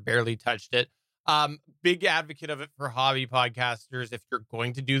Publisher, barely touched it. Big advocate of it for hobby podcasters. If you're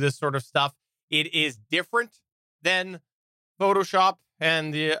going to do this sort of stuff, it is different than Photoshop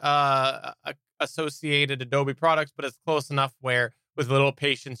and the associated Adobe products, but it's close enough where with a little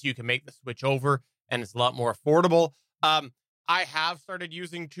patience, you can make the switch over and it's a lot more affordable. I have started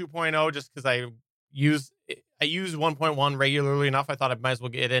using 2.0 just because I use 1.1 regularly enough. I thought I might as well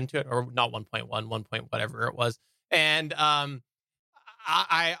get into it, or not 1.1, 1. Whatever it was. And I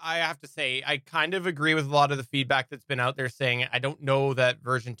have to say, I kind of agree with a lot of the feedback that's been out there saying I don't know that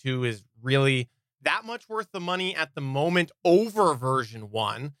version 2 is really that much worth the money at the moment over version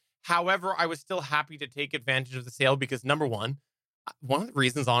 1. However, I was still happy to take advantage of the sale because number one of the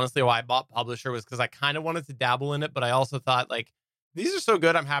reasons, honestly, why I bought Publisher was because I kind of wanted to dabble in it, but I also thought, like, these are so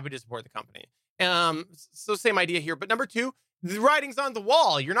good, I'm happy to support the company. So same idea here. But number two, the writing's on the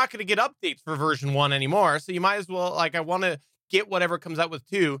wall. You're not going to get updates for version 1 anymore. So you might as well, like, I want to get whatever comes out with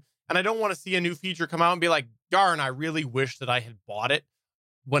 2. And I don't want to see a new feature come out and be like, darn, I really wish that I had bought it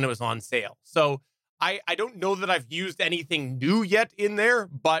when it was on sale. So I don't know that I've used anything new yet in there,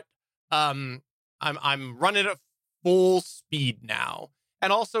 but I'm running at full speed now.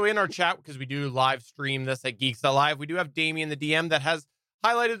 And also in our chat, because we do live stream this at Geeks.live, we do have Damien the DM that has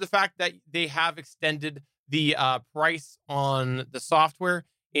highlighted the fact that they have extended the price on the software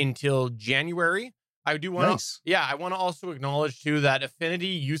until January. I do want to, I want to also acknowledge too that Affinity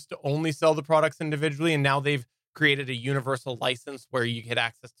used to only sell the products individually, and now they've created a universal license where you get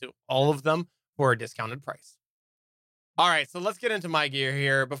access to all of them for a discounted price. All right, so let's get into my gear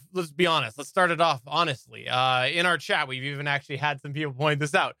here. But let's be honest. Let's start it off honestly. In our chat, we've even actually had some people point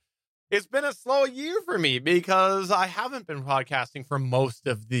this out. It's been a slow year for me because I haven't been podcasting for most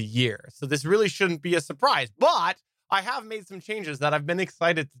of the year. So this really shouldn't be a surprise. But I have made some changes that I've been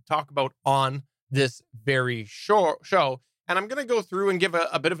excited to talk about on this very show. And I'm going to go through and give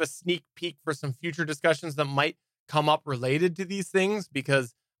a bit of a sneak peek for some future discussions that might come up related to these things,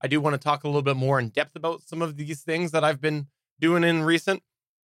 because I do want to talk a little bit more in depth about some of these things that I've been doing in recent.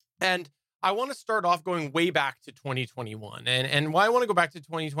 And I want to start off going way back to 2021. And why I want to go back to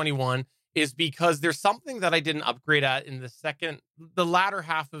 2021 is because there's something that I didn't upgrade at in the latter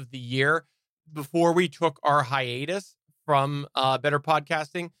half of the year before we took our hiatus from Better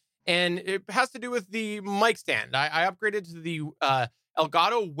Podcasting. And it has to do with the mic stand. I upgraded to the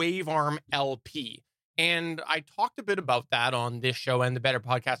Elgato Wavearm LP. And I talked a bit about that on this show and the Better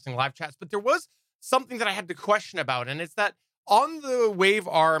Podcasting live chats, but there was something that I had to question about. And it's that on the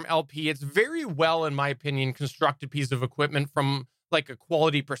Wavearm LP, it's very well, in my opinion, constructed piece of equipment from like a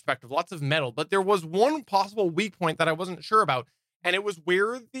quality perspective, lots of metal. But there was one possible weak point that I wasn't sure about, and it was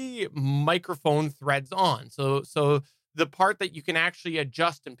where the microphone threads on. So the part that you can actually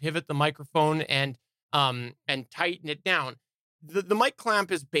adjust and pivot the microphone and tighten it down. The mic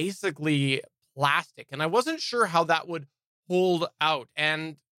clamp is basically plastic, and I wasn't sure how that would hold out.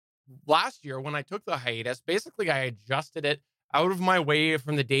 And last year when I took the hiatus, basically I adjusted it out of my way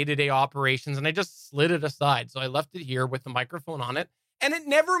from the day-to-day operations, and I just slid it aside. So I left it here with the microphone on it, and it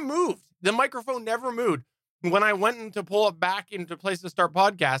never moved. The microphone never moved. When I went to pull it back into place to start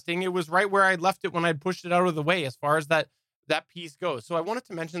podcasting, it was right where I'd left it when I'd pushed it out of the way as far as that piece goes. So I wanted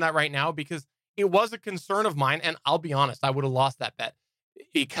to mention that right now because it was a concern of mine, and I'll be honest, I would have lost that bet.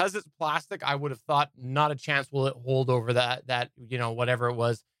 Because it's plastic, I would have thought not a chance will it hold over that whatever it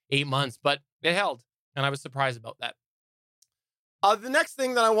was, 8 months, but it held, and I was surprised about that. The next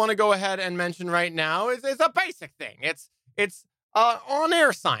thing that I want to go ahead and mention right now is a basic thing. It's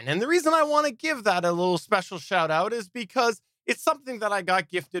on-air sign, and the reason I want to give that a little special shout out is because it's something that I got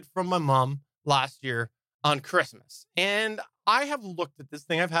gifted from my mom last year on Christmas, and I have looked at this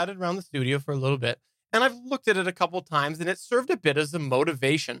thing. I've had it around the studio for a little bit. And I've looked at it a couple times, and it served a bit as a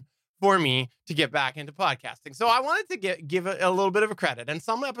motivation for me to get back into podcasting. So I wanted to give it a little bit of a credit. And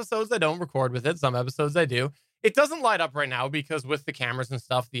some episodes I don't record with it. Some episodes I do. It doesn't light up right now because with the cameras and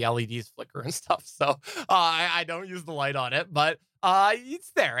stuff, the LEDs flicker and stuff. So I don't use the light on it, but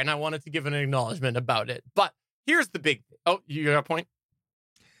it's there. And I wanted to give an acknowledgement about it. But here's the big thing. Oh, you got a point?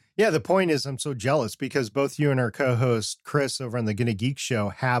 Yeah, the point is I'm so jealous because both you and our co-host Chris over on the Gonna Geek show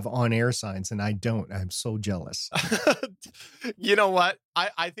have on-air signs and I don't. I'm so jealous. You know what?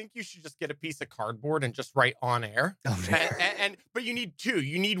 I think you should just get a piece of cardboard and just write on air. But you need two.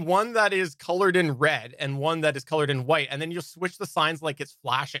 You need one that is colored in red and one that is colored in white. And then you'll switch the signs like it's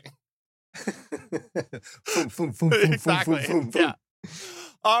flashing. Exactly. Yeah.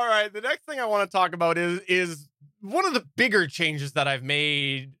 All right. The next thing I want to talk about is one of the bigger changes that I've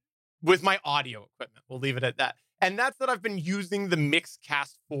made with my audio equipment. We'll leave it at that. And that's that I've been using the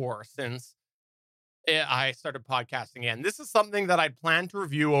Mixcast 4 since I started podcasting again. This is something that I'd planned to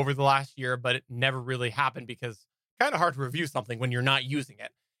review over the last year, but it never really happened because it's kind of hard to review something when you're not using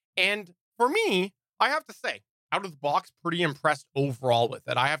it. And for me, I have to say, out of the box, pretty impressed overall with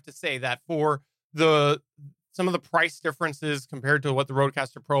it. I have to say that for some of the price differences compared to what the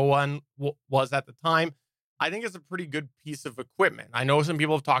Rodecaster Pro 1 was at the time, I think it's a pretty good piece of equipment. I know some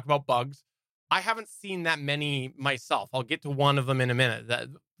people have talked about bugs. I haven't seen that many myself. I'll get to one of them in a minute. That's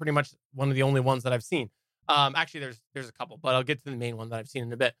pretty much one of the only ones that I've seen. Actually, there's a couple, but I'll get to the main one that I've seen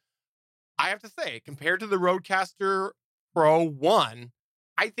in a bit. I have to say, compared to the Rodecaster Pro 1,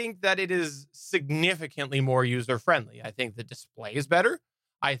 I think that it is significantly more user-friendly. I think the display is better.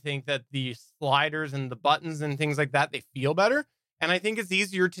 I think that the sliders and the buttons and things like that, they feel better. And I think it's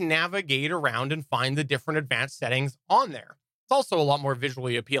easier to navigate around and find the different advanced settings on there. It's also a lot more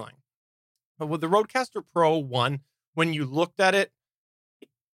visually appealing. But with the Rodecaster Pro 1, when you looked at it, it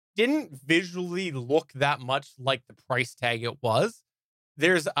didn't visually look that much like the price tag it was.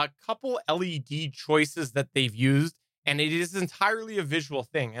 There's a couple LED choices that they've used, and it is entirely a visual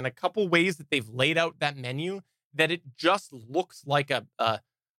thing. And a couple ways that they've laid out that menu that it just looks like a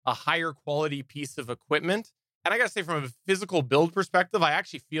higher quality piece of equipment. And I got to say, from a physical build perspective, I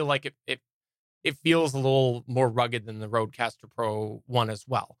actually feel like it feels a little more rugged than the Rodecaster Pro 1 as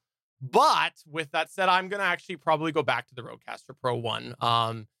well. But with that said, I'm going to actually probably go back to the Rodecaster Pro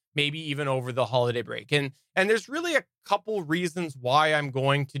 1, maybe even over the holiday break. And there's really a couple reasons why I'm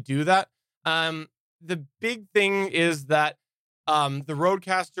going to do that. The big thing is that the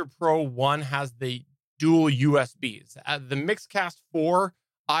Rodecaster Pro 1 has the dual USBs. The Mixcast 4,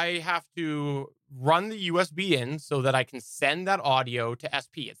 I have to run the USB in so that I can send that audio to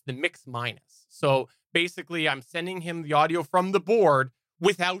SP. It's the Mix Minus. So basically, I'm sending him the audio from the board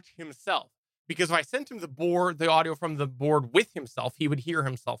without himself. Because if I sent him the audio from the board with himself, he would hear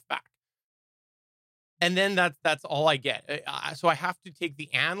himself back. And then that's all I get. So I have to take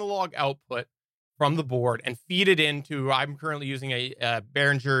the analog output from the board and feed it into, I'm currently using a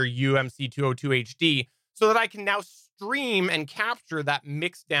Behringer UMC 202 HD, so that I can now stream and capture that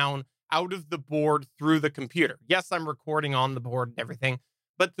mix down out of the board through the computer. Yes, I'm recording on the board and everything,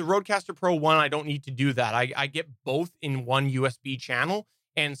 but the Rodecaster Pro 1, I don't need to do that. I get both in one USB channel,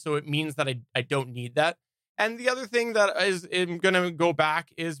 and so it means that I don't need that. And the other thing that I'm going to go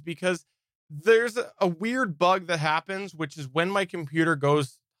back is because there's a weird bug that happens, which is when my computer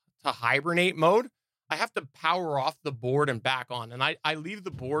goes to hibernate mode, I have to power off the board and back on. And I leave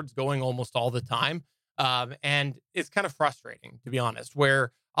the boards going almost all the time. And it's kind of frustrating, to be honest,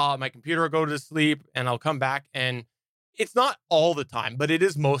 where my computer will go to sleep and I'll come back, and it's not all the time, but it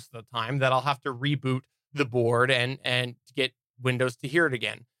is most of the time that I'll have to reboot the board and to get Windows to hear it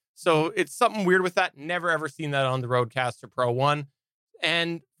again. So it's something weird with that. Never ever seen that on the Rodecaster Pro 1.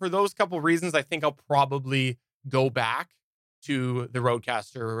 And for those couple reasons, I think I'll probably go back to the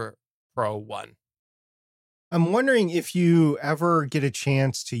Rodecaster Pro 1. I'm wondering if you ever get a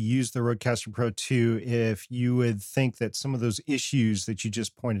chance to use the Rodecaster Pro 2, if you would think that some of those issues that you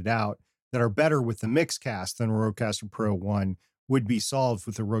just pointed out that are better with the Mixcast than a Rodecaster Pro 1 would be solved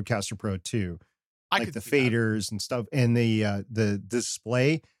with the Rodecaster Pro 2. Like the faders and stuff, and the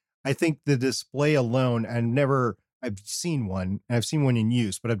display. I think the display alone, I've seen one, and I've seen one in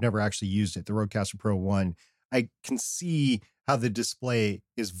use, but I've never actually used it. The Rodecaster Pro 1. I can see how the display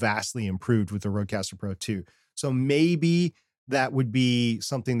is vastly improved with the Rodecaster Pro 2. So maybe that would be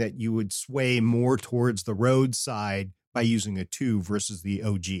something that you would sway more towards the Rode side by using a 2 versus the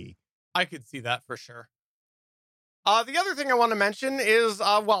OG. I could see that for sure. The other thing I want to mention is,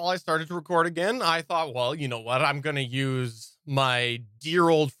 while I started to record again, I thought, well, you know what? I'm going to use my dear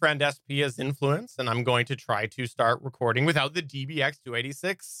old friend SP as influence, and I'm going to try to start recording without the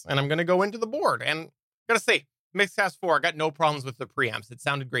DBX286, and I'm going to go into the board. And I got to say, Mixcast 4, I got no problems with the preamps. It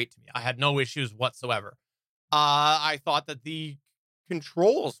sounded great to me. I had no issues whatsoever. I thought that the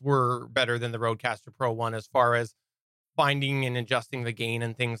controls were better than the Rodecaster Pro 1 as far as finding and adjusting the gain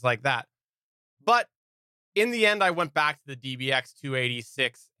and things like that. But in the end, I went back to the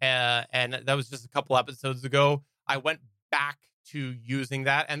DBX286, and that was just a couple episodes ago. I went back to using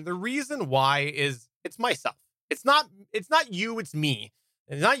that, and the reason why is it's myself. It's not you, it's me.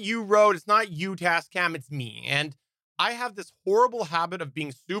 It's not you, Rode. It's not you, Tascam. It's me. And I have this horrible habit of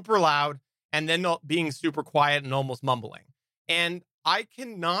being super loud and then being super quiet and almost mumbling. And I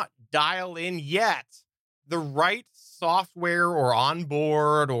cannot dial in yet the right software or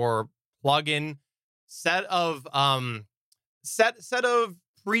onboard or plugin set of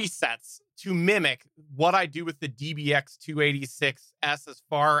presets to mimic what I do with the DBX 286S as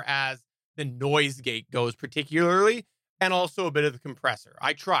far as the noise gate goes, particularly, and also a bit of the compressor.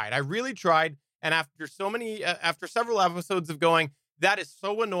 I really tried. And after several episodes of going, that is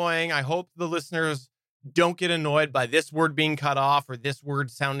so annoying. I hope the listeners don't get annoyed by this word being cut off or this word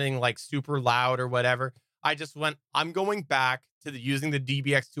sounding like super loud or whatever. I just went, I'm going back to using the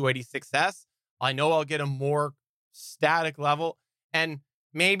DBX 286S. I know I'll get a more static level, and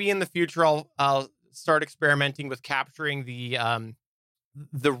maybe in the future I'll start experimenting with capturing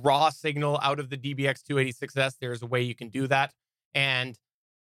the raw signal out of the DBX 286S. There's a way you can do that, and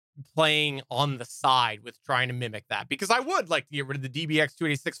playing on the side with trying to mimic that, because I would like to get rid of the DBX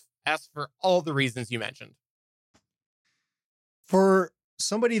 286S for all the reasons you mentioned. For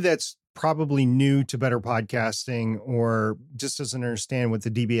somebody that's probably new to better podcasting or just doesn't understand what the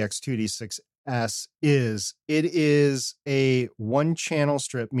DBX 286S is, it is a one channel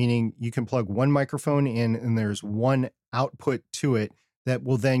strip, meaning you can plug one microphone in and there's one output to it that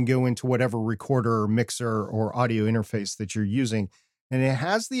will then go into whatever recorder or mixer or audio interface that you're using. And it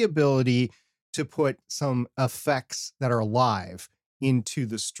has the ability to put some effects that are live into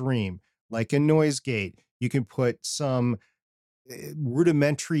the stream, like a noise gate. You can put some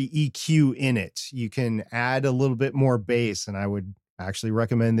rudimentary EQ in it. You can add a little bit more bass, and I would actually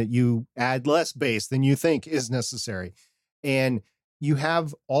recommend that you add less bass than you think is necessary. And you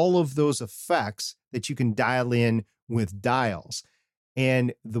have all of those effects that you can dial in with dials.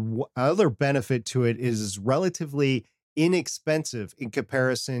 And the other benefit to it is relatively inexpensive in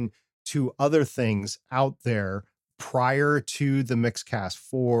comparison to other things out there prior to the Mixcast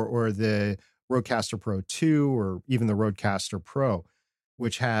 4 or the Rodecaster Pro 2 or even the Rodecaster Pro,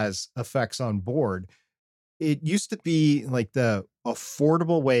 which has effects on board. It used to be like the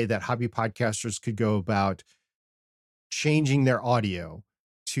affordable way that hobby podcasters could go about changing their audio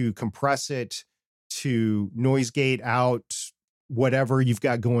to compress it, to noise gate out whatever you've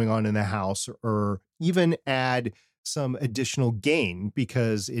got going on in the house, or even add some additional gain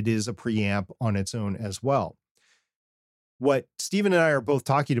because it is a preamp on its own as well. What Stephen and I are both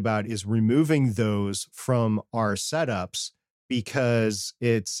talking about is removing those from our setups because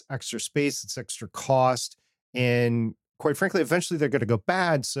it's extra space, it's extra cost, and quite frankly, eventually they're going to go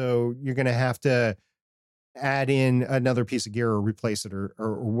bad. So you're going to have to add in another piece of gear or replace it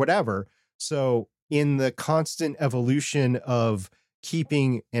or whatever. So in the constant evolution of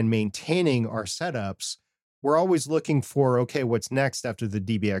keeping and maintaining our setups, we're always looking for, okay, what's next after the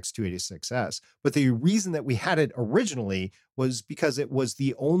DBX 286S? But the reason that we had it originally was because it was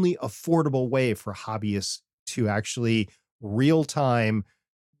the only affordable way for hobbyists to actually real time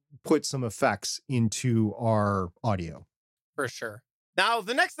put some effects into our audio. For sure. Now,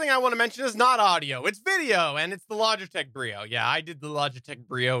 the next thing I want to mention is not audio, it's video, and it's the Logitech Brio. Yeah, I did the Logitech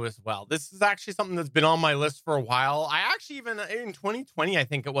Brio as well. This is actually something that's been on my list for a while. I actually even, in 2020, I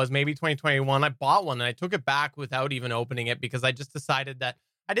think it was, maybe 2021, I bought one and I took it back without even opening it because I just decided that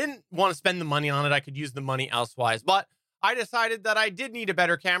I didn't want to spend the money on it. I could use the money elsewise. But I decided that I did need a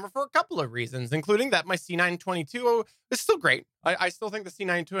better camera for a couple of reasons, including that my C922 is still great. I still think the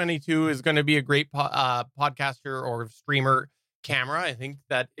C922 is going to be a great podcaster or streamer camera. I think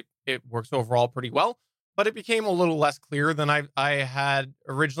that it works overall pretty well, but it became a little less clear than I had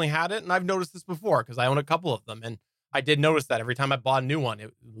originally had it. And I've noticed this before because I own a couple of them. And I did notice that every time I bought a new one,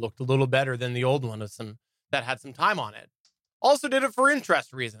 it looked a little better than the old one that had some time on it. Also did it for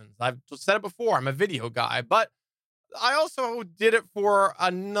interest reasons. I've said it before, I'm a video guy, but I also did it for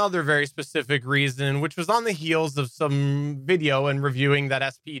another very specific reason, which was on the heels of some video and reviewing that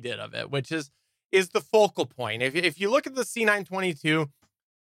SP did of it, which is the focal point. If you look at the C922,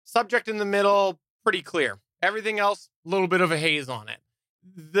 subject in the middle, pretty clear. Everything else, a little bit of a haze on it.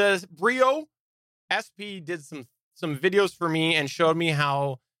 The Brio SP did some videos for me and showed me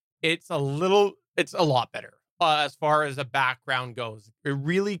how it's a lot better as far as a background goes. It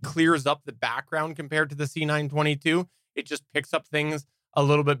really clears up the background compared to the C922. It just picks up things a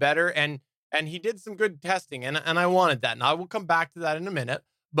little bit better. And he did some good testing, and I wanted that. And I will come back to that in a minute.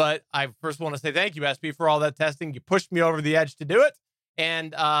 But I first want to say thank you, SP, for all that testing. You pushed me over the edge to do it.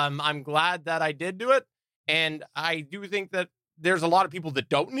 And I'm glad that I did do it. And I do think that there's a lot of people that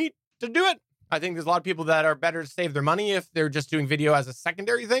don't need to do it. I think there's a lot of people that are better to save their money if they're just doing video as a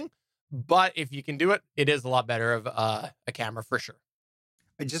secondary thing. But if you can do it, it is a lot better of a camera for sure.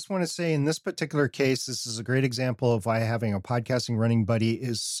 I just want to say in this particular case, this is a great example of why having a podcasting running buddy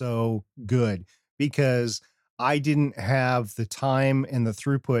is so good, because I didn't have the time and the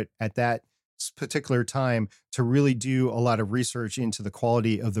throughput at that particular time to really do a lot of research into the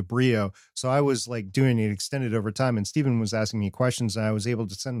quality of the Brio. So I was like doing it extended over time, and Stephen was asking me questions, and I was able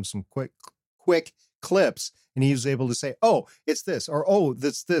to send him some quick clips, and he was able to say, oh, it's this, or oh,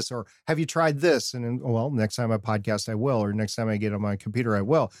 that's this, or have you tried this? And then, well, next time I podcast, I will, or next time I get on my computer, I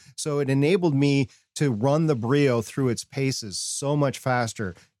will. So it enabled me to run the Brio through its paces so much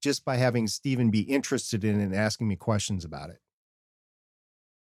faster just by having Stephen be interested in it and asking me questions about it.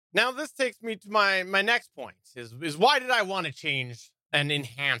 Now, this takes me to my next point is why did I want to change and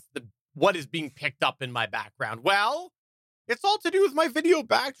enhance what is being picked up in my background? Well, it's all to do with my video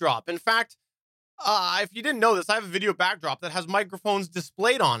backdrop. In fact, if you didn't know this, I have a video backdrop that has microphones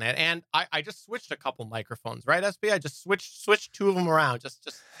displayed on it, and I just switched a couple microphones, right, SB? I just switched two of them around, just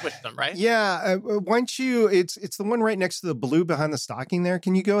switched them, right? Yeah. Once it's the one right next to the blue behind the stocking there.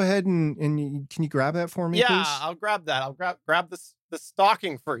 Can you go ahead and can you grab that for me, yeah, please? I'll grab that. I'll grab the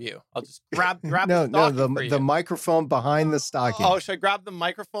stocking for you. I'll just grab the stocking for you. The microphone behind the stocking. Oh, should I grab the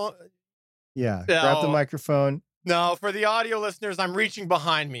microphone? Yeah, grab the microphone. No, for the audio listeners, I'm reaching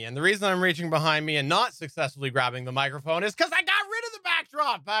behind me. And the reason I'm reaching behind me and not successfully grabbing the microphone is because I got rid of the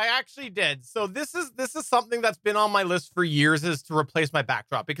backdrop. I actually did. So this is something that's been on my list for years, is to replace my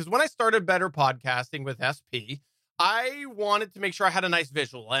backdrop. Because when I started Better Podcasting with SP, I wanted to make sure I had a nice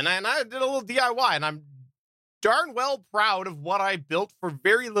visual. And I did a little DIY, and I'm darn well proud of what I built for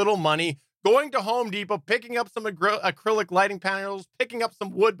very little money. Going to Home Depot, picking up some acrylic lighting panels, picking up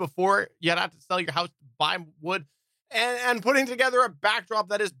some wood before you'd have to sell your house to buy wood, and putting together a backdrop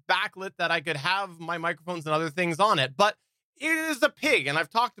that is backlit that I could have my microphones and other things on it. But it is a pig, and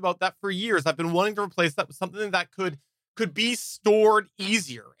I've talked about that for years. I've been wanting to replace that with something that could be stored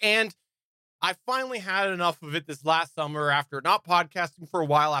easier. And I finally had enough of it this last summer after not podcasting for a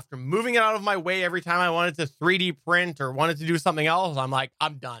while, after moving it out of my way every time I wanted to 3D print or wanted to do something else. I'm like,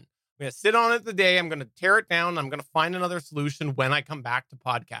 I'm done. I'm going to sit on it today. I'm going to tear it down. I'm going to find another solution when I come back to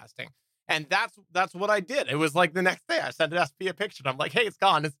podcasting. And that's what I did. It was like the next day I sent SP a picture. I'm like, hey, it's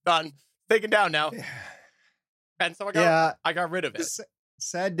gone. It's done. It's taken down now. And so I got rid of it.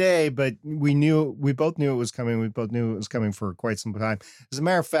 Sad day, but we both knew it was coming. We both knew it was coming for quite some time. As a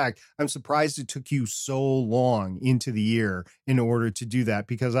matter of fact, I'm surprised it took you so long into the year in order to do that,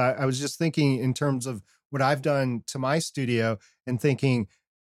 because I was just thinking in terms of what I've done to my studio and thinking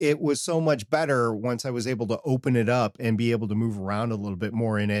it was so much better once I was able to open it up and be able to move around a little bit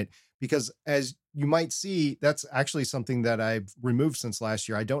more in it. Because as you might see, that's actually something that I've removed since last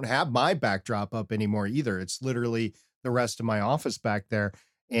year. I don't have my backdrop up anymore either. It's literally the rest of my office back there.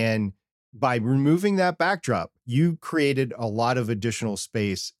 And by removing that backdrop, you created a lot of additional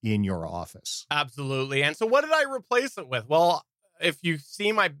space in your office. Absolutely. And so what did I replace it with? Well, if you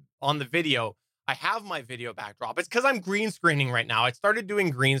see on the video, I have my video backdrop. It's because I'm green screening right now. I started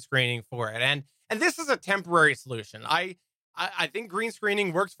doing green screening for it. And this is a temporary solution. I think green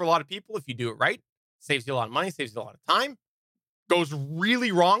screening works for a lot of people if you do it right. Saves you a lot of money, saves you a lot of time. Goes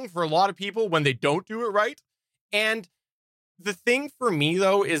really wrong for a lot of people when they don't do it right. And the thing for me,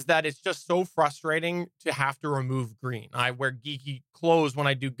 though, is that it's just so frustrating to have to remove green. I wear geeky clothes when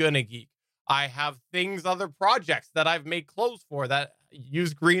I do Gonna Geek. I have other projects that I've made clothes for that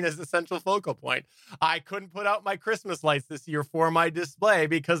use green as the central focal point. I couldn't put out my Christmas lights this year for my display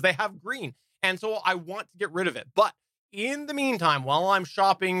because they have green. And so I want to get rid of it. But in the meantime, while I'm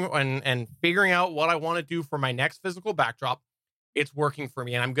shopping and figuring out what I want to do for my next physical backdrop, it's working for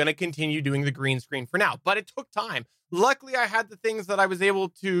me. And I'm going to continue doing the green screen for now. But it took time. Luckily, I had the things that I was able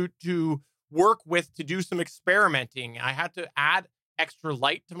to work with to do some experimenting. I had to add extra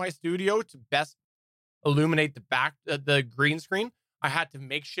light to my studio to best illuminate the green screen. I had to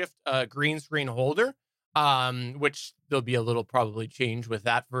makeshift a green screen holder, which there'll be a little probably change with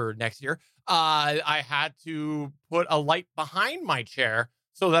that for next year. I had to put a light behind my chair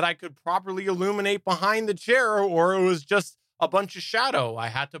so that I could properly illuminate behind the chair, or it was just a bunch of shadow. I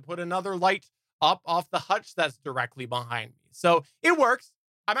had to put another light up off the hutch that's directly behind me. So it works.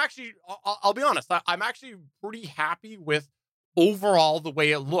 I'll be honest, I'm actually pretty happy with overall the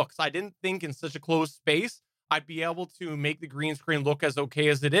way it looks. I didn't think in such a closed space I'd be able to make the green screen look as okay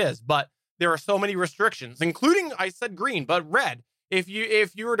as it is, but there are so many restrictions, including, I said green, but red. If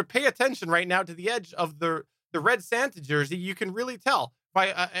you were to pay attention right now to the edge of the red Santa jersey, you can really tell.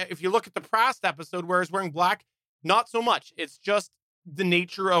 If you look at the past episode where he's wearing black, not so much. It's just the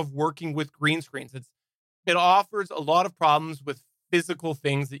nature of working with green screens. It offers a lot of problems with physical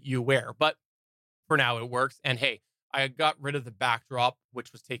things that you wear, but for now it works. And hey, I got rid of the backdrop,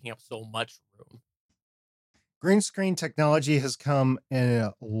 which was taking up so much room. Green screen technology has come in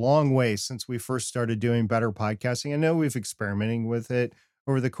a long way since we first started doing Better Podcasting. I know we've experimenting with it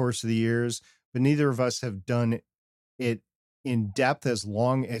over the course of the years, but neither of us have done it in depth as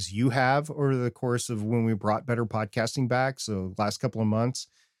long as you have over the course of when we brought Better Podcasting back. So last couple of months.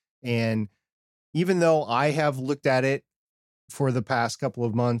 And even though I have looked at it for the past couple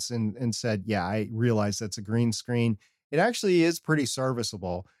of months and said, yeah, I realize that's a green screen, it actually is pretty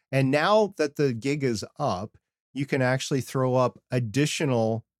serviceable. And now that the gig is up, you can actually throw up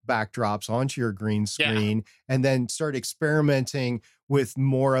additional backdrops onto your green screen and then start experimenting with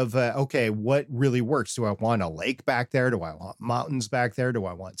more of a, okay, what really works? Do I want a lake back there? Do I want mountains back there? Do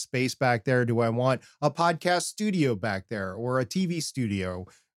I want space back there? Do I want a podcast studio back there or a TV studio,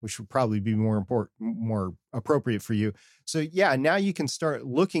 which would probably be more appropriate for you? So yeah, now you can start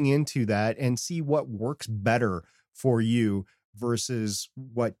looking into that and see what works better for you versus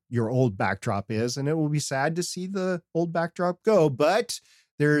what your old backdrop is. And it will be sad to see the old backdrop go, but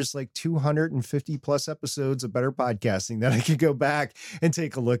there's like 250 plus episodes of Better Podcasting that I could go back and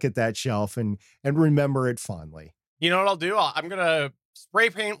take a look at that shelf and remember it fondly. You know what I'll do? I'm going to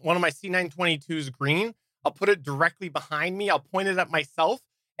spray paint one of my C922s green. I'll put it directly behind me. I'll point it at myself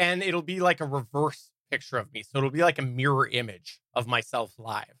and it'll be like a reverse picture of me. So it'll be like a mirror image of myself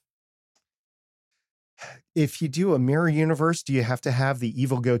live. If you do a mirror universe, do you have to have the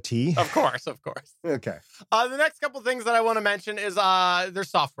evil goatee? Of course. Okay. The next couple things that I want to mention is they're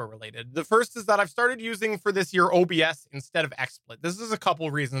software related. The first is that I've started using for this year OBS instead of XSplit. This is a couple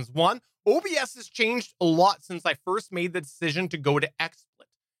of reasons. One, OBS has changed a lot since I first made the decision to go to XSplit.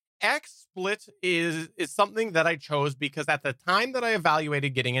 XSplit is something that I chose because at the time that I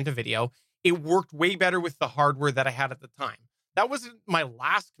evaluated getting into video, it worked way better with the hardware that I had at the time. That wasn't my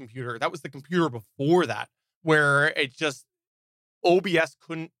last computer. That was the computer before that, where it just, OBS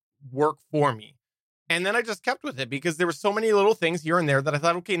couldn't work for me. And then I just kept with it because there were so many little things here and there that I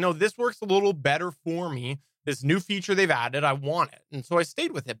thought, okay, no, this works a little better for me. This new feature they've added, I want it. And so I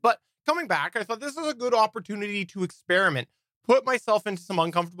stayed with it. But coming back, I thought this is a good opportunity to experiment, put myself into some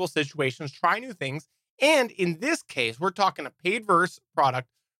uncomfortable situations, try new things. And in this case, we're talking a paid product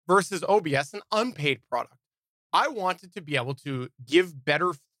versus OBS, an unpaid product. I wanted to be able to give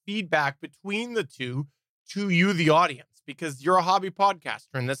better feedback between the two to you, the audience, because you're a hobby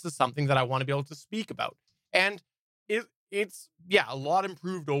podcaster, and this is something that I want to be able to speak about. And it's a lot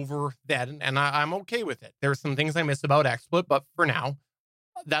improved over then, and I'm okay with it. There's some things I miss about XSplit, but for now,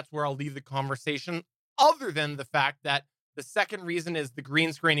 that's where I'll leave the conversation, other than the fact that the second reason is the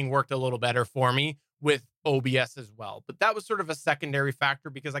green screening worked a little better for me with OBS as well. But that was sort of a secondary factor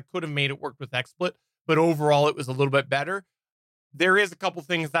because I could have made it work with XSplit. But overall, it was a little bit better. There is a couple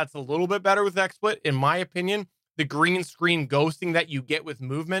things that's a little bit better with XSplit. In my opinion, the green screen ghosting that you get with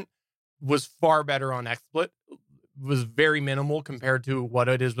movement was far better on XSplit. It was very minimal compared to what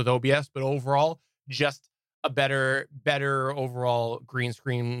it is with OBS. But overall, just a better overall green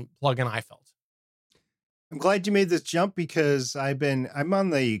screen plugin, I felt. I'm glad you made this jump because I'm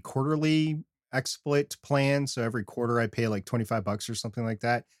on the quarterly XSplit plan. So every quarter I pay like $25 or something like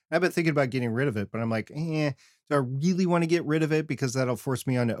that. I've been thinking about getting rid of it, but I'm like, do I really want to get rid of it? Because that'll force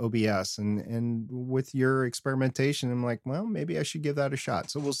me onto OBS. And with your experimentation, I'm like, well, maybe I should give that a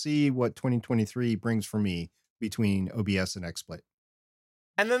shot. So we'll see what 2023 brings for me between OBS and XSplit.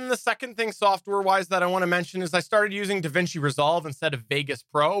 And then the second thing software-wise that I want to mention is I started using DaVinci Resolve instead of Vegas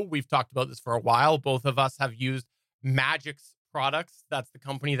Pro. We've talked about this for a while. Both of us have used Magix Products. That's the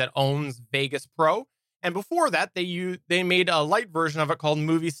company that owns Vegas Pro. And before that, they made a light version of it called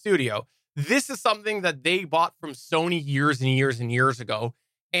Movie Studio. This is something that they bought from Sony years and years and years ago.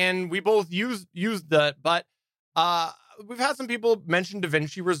 And we both used that. But we've had some people mention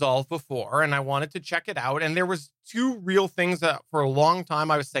DaVinci Resolve before, and I wanted to check it out. And there was two real things that for a long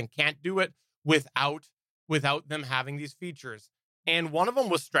time I was saying can't do it without them having these features. And one of them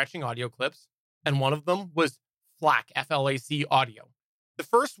was stretching audio clips, and one of them was FLAC, F-L-A-C audio. The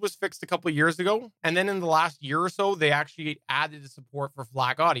first was fixed a couple of years ago, and then in the last year or so, they actually added support for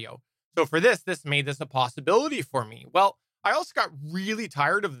FLAC audio. So for this made this a possibility for me. Well, I also got really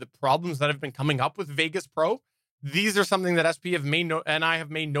tired of the problems that have been coming up with Vegas Pro. These are something that SP have made and I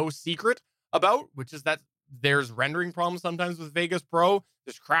have made no secret about, which is that there's rendering problems sometimes with Vegas Pro.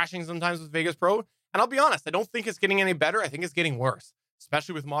 There's crashing sometimes with Vegas Pro. And I'll be honest, I don't think it's getting any better. I think it's getting worse,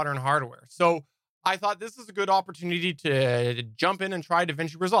 especially with modern hardware. So I thought this is a good opportunity to jump in and try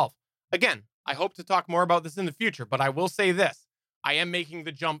DaVinci Resolve. Again, I hope to talk more about this in the future, but I will say this. I am making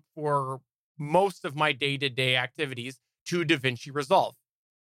the jump for most of my day-to-day activities to DaVinci Resolve.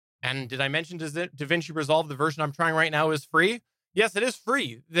 And did I mention DaVinci Resolve, the version I'm trying right now, is free? Yes, it is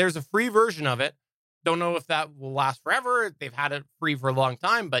free. There's a free version of it. Don't know if that will last forever. They've had it free for a long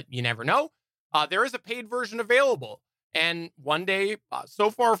time, but you never know. There is a paid version available. And one day, so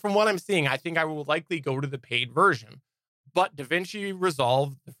far from what I'm seeing, I think I will likely go to the paid version. But DaVinci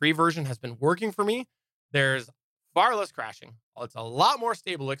Resolve, the free version, has been working for me. There's far less crashing. It's a lot more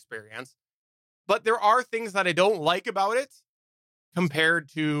stable experience. But there are things that I don't like about it compared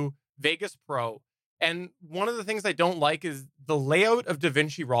to Vegas Pro. And one of the things I don't like is the layout of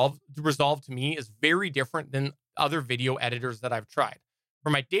DaVinci Resolve to me is very different than other video editors that I've tried. For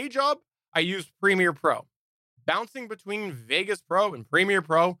my day job, I use Premiere Pro. Bouncing between Vegas Pro and Premiere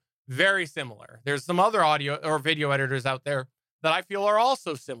Pro, very similar. There's some other audio or video editors out there that I feel are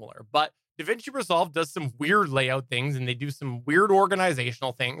also similar, but DaVinci Resolve does some weird layout things and they do some weird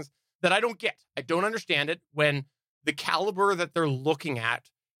organizational things that I don't get. I don't understand it when the caliber that they're looking at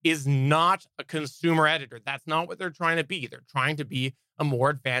is not a consumer editor. That's not what they're trying to be. They're trying to be a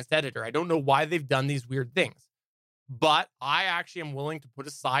more advanced editor. I don't know why they've done these weird things, but I actually am willing to put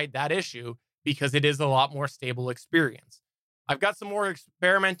aside that issue because it is a lot more stable experience. I've got some more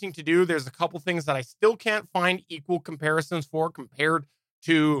experimenting to do. There's a couple things that I still can't find equal comparisons for compared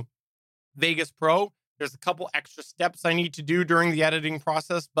to Vegas Pro. There's a couple extra steps I need to do during the editing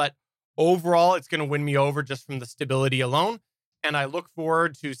process, but overall, it's going to win me over just from the stability alone. And I look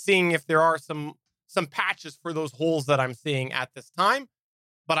forward to seeing if there are some patches for those holes that I'm seeing at this time.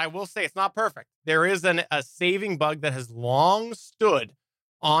 But I will say it's not perfect. There is a saving bug that has long stood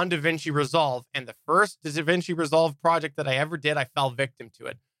on DaVinci Resolve. And the first DaVinci Resolve project that I ever did, I fell victim to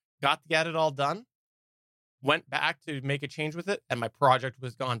it. Got to get it all done. Went back to make a change with it, and my project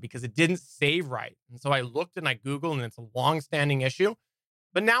was gone because it didn't save right. And so I looked and I Googled, and it's a long-standing issue.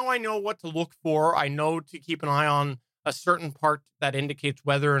 But now I know what to look for. I know to keep an eye on a certain part that indicates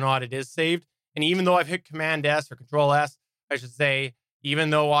whether or not it is saved. And even though I've hit Command S or Control S, I should say,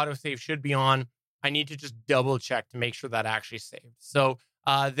 even though autosave should be on, I need to just double check to make sure that actually saved. So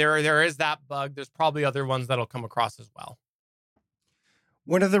there is that bug. There's probably other ones that'll come across as well.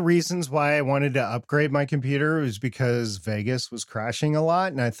 One of the reasons why I wanted to upgrade my computer was because Vegas was crashing a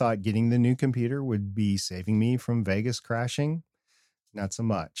lot, and I thought getting the new computer would be saving me from Vegas crashing. Not so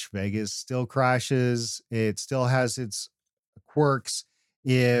much. Vegas still crashes. It still has its quirks.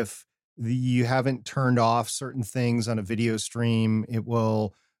 If you haven't turned off certain things on a video stream, it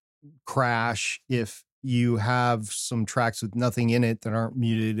will crash. If you have some tracks with nothing in it that aren't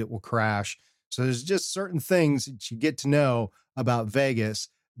muted, it will crash. So there's just certain things that you get to know about Vegas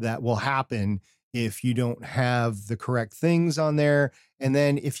that will happen if you don't have the correct things on there. And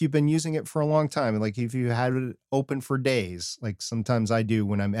then if you've been using it for a long time, like if you had it open for days, like sometimes I do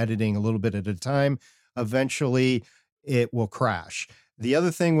when I'm editing a little bit at a time, eventually it will crash. The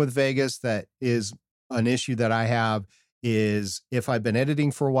other thing with Vegas that is an issue that I have is if I've been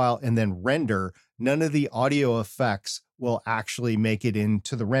editing for a while and then render, none of the audio effects will actually make it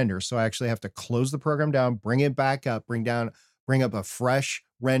into the render. So I actually have to close the program down, bring it back up, bring up a fresh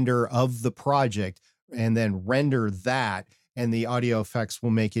render of the project, and then render that, and the audio effects will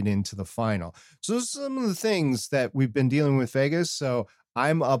make it into the final. So those are some of the things that we've been dealing with Vegas. So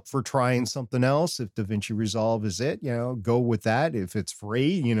I'm up for trying something else. If DaVinci Resolve is it, go with that. If it's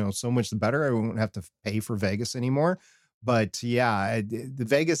free, so much the better. I won't have to pay for Vegas anymore. But yeah, the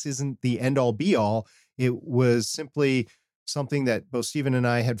Vegas isn't the end all be all. It was simply something that both Stephen and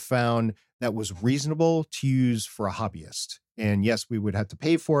I had found that was reasonable to use for a hobbyist. And yes, we would have to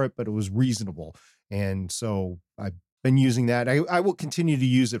pay for it, but it was reasonable. And so I've been using that. I will continue to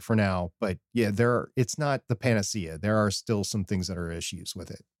use it for now, but yeah, it's not the panacea. There are still some things that are issues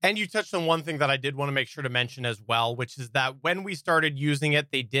with it. And you touched on one thing that I did want to make sure to mention as well, which is that when we started using it,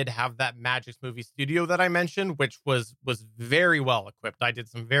 they did have that Magix Movie Studio that I mentioned, which was very well equipped. I did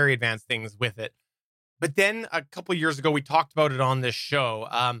some very advanced things with it. But then a couple of years ago, we talked about it on this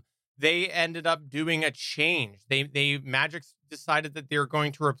show. They ended up doing a change. Magix decided that they were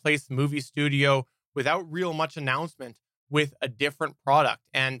going to replace the Movie Studio without real much announcement with a different product.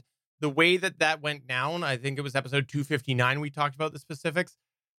 And the way that went down, I think it was episode 259, we talked about the specifics.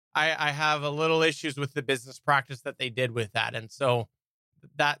 I have a little issues with the business practice that they did with that. And so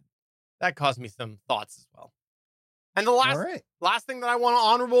that caused me some thoughts as well. And the last thing that I want to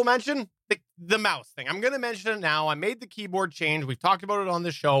honorable mention, the mouse thing. I'm going to mention it now. I made the keyboard change. We've talked about it on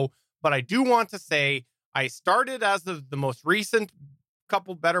the show, but I do want to say I started as of the most recent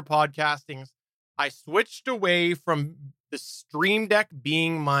couple better podcastings. I switched away from the Stream Deck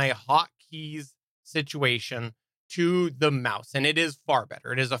being my hotkeys situation to the mouse, and it is far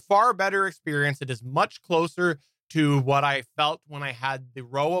better. It is a far better experience. It is much closer to what I felt when I had the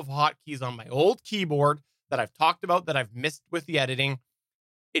row of hotkeys on my old keyboard that I've talked about that I've missed with the editing.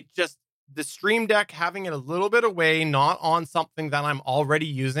 The Stream Deck, having it a little bit away, not on something that I'm already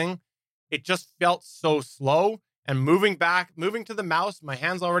using, it just felt so slow. and moving to the mouse. My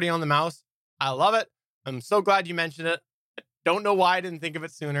hand's already on the mouse. I love it. I'm so glad you mentioned it. I don't know why I didn't think of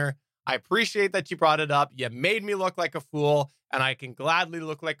it sooner. I appreciate that you brought it up. You made me look like a fool, and I can gladly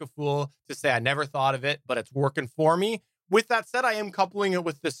look like a fool to say I never thought of it, but it's working for me. With that said, I am coupling it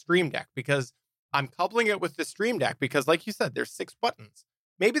with the Stream Deck because, like you said, there's 6 buttons.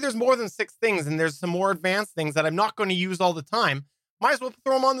 Maybe there's more than 6 things, and there's some more advanced things that I'm not going to use all the time. Might as well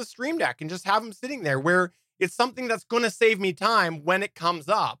throw them on the Stream Deck and just have them sitting there where it's something that's going to save me time when it comes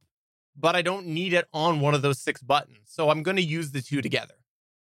up, but I don't need it on one of those 6 buttons. So I'm going to use the 2 together.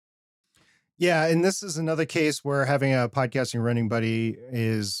 Yeah, and this is another case where having a podcasting running buddy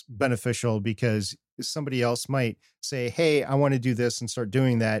is beneficial because somebody else might say, hey, I want to do this and start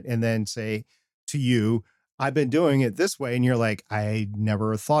doing that. And then say to you, I've been doing it this way. And you're like, I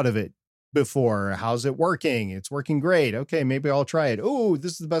never thought of it before. How's it working? It's working great. Okay, maybe I'll try it. Oh,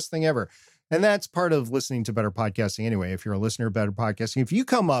 this is the best thing ever. And that's part of listening to Better Podcasting anyway. If you're a listener of Better Podcasting, if you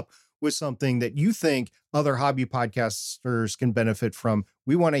come up with something that you think other hobby podcasters can benefit from,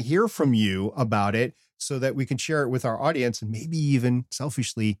 we want to hear from you about it so that we can share it with our audience and maybe even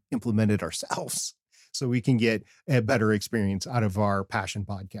selfishly implement it ourselves so we can get a better experience out of our passion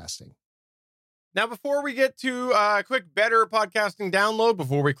podcasting. Now, before we get to a quick Better Podcasting download,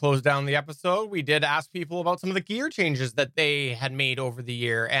 before we close down the episode, we did ask people about some of the gear changes that they had made over the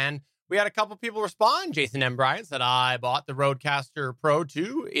year. And we had a couple people respond. Jason M. Bryant said, I bought the Rodecaster Pro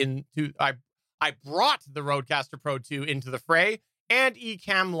 2 I brought the Rodecaster Pro 2 into the fray and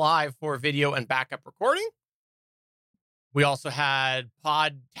Ecamm Live for video and backup recording. We also had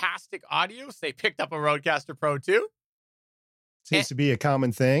Podtastic Audio. So they picked up a Rodecaster Pro 2. Seems to be a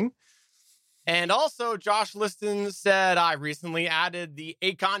common thing. And also, Josh Liston said, I recently added the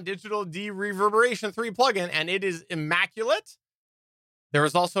Acon Digital De-Reverberation 3 plugin, and it is immaculate. There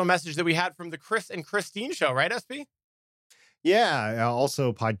was also a message that we had from the Chris and Christine show, right, SP? Yeah,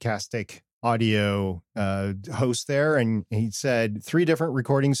 also Podtastic Audio host there. And he said 3 different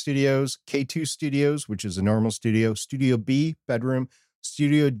recording studios, K2 Studios, which is a normal studio, Studio B, bedroom,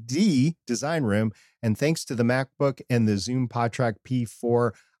 Studio D, design room. And thanks to the MacBook and the Zoom PodTrack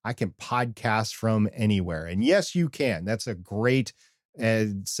P4, I can podcast from anywhere. And yes, you can. That's a great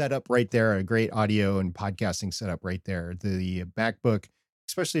setup right there, a great audio and podcasting setup right there. The MacBook,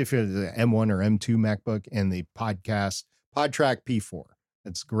 especially if you're the M1 or M2 MacBook, and the PodTrack P4.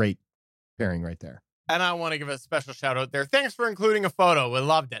 That's great pairing right there. And I want to give a special shout out there. Thanks for including a photo. We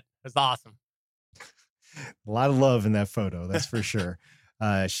loved it. It's awesome. A lot of love in that photo, that's for sure.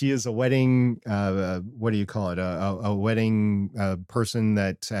 She is a wedding, what do you call it? A wedding person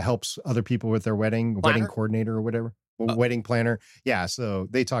that helps other people with their wedding, wedding coordinator or whatever, wedding planner. Yeah, so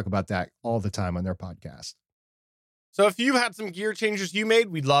they talk about that all the time on their podcast. So if you had some gear changes you made,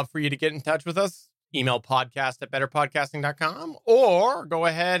 we'd love for you to get in touch with us. Email podcast@betterpodcasting.com or go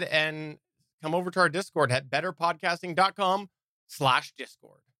ahead and come over to our Discord at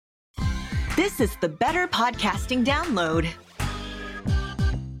betterpodcasting.com/Discord. This is the Better Podcasting Download.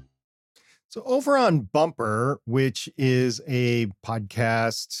 So over on Bumper, which is a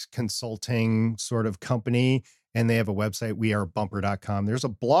podcast consulting sort of company, and they have a website, wearebumper.com. There's a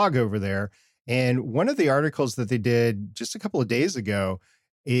blog over there. And one of the articles that they did just a couple of days ago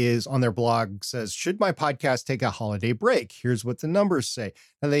is on their blog says, should my podcast take a holiday break? Here's what the numbers say.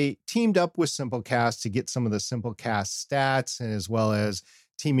 Now they teamed up with Simplecast to get some of the Simplecast stats, and as well as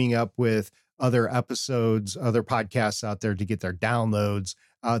teaming up with other episodes, other podcasts out there to get their downloads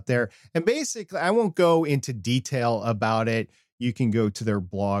out there. And basically, I won't go into detail about it. You can go to their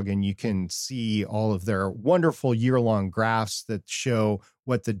blog and you can see all of their wonderful year-long graphs that show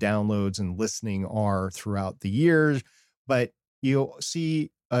what the downloads and listening are throughout the years. But you'll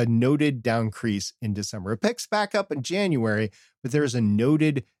see a noted downcrease in December. It picks back up in January, but there's a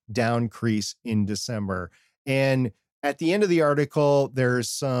noted downcrease in December. And at the end of the article, there's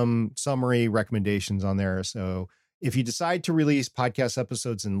some summary recommendations on there. So if you decide to release podcast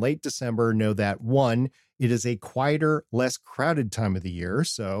episodes in late December, know that 1, it is a quieter, less crowded time of the year.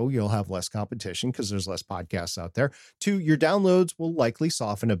 So you'll have less competition because there's less podcasts out there. 2, your downloads will likely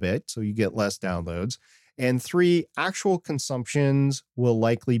soften a bit, so you get less downloads. And 3, actual consumptions will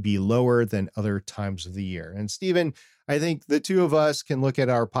likely be lower than other times of the year. And Stephen, I think the two of us can look at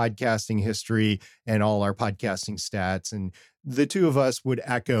our podcasting history and all our podcasting stats, and the two of us would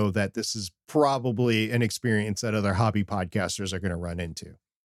echo that this is probably an experience that other hobby podcasters are going to run into.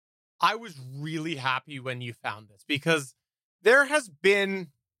 I was really happy when you found this because there has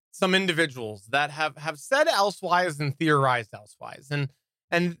been some individuals that have said elsewise and theorized elsewise.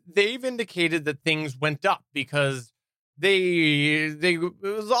 And they've indicated that things went up because it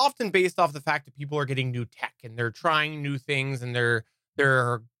was often based off the fact that people are getting new tech and they're trying new things and they're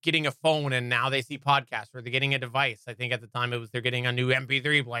getting a phone and now they see podcasts, or they're getting a device. I think at the time it was they're getting a new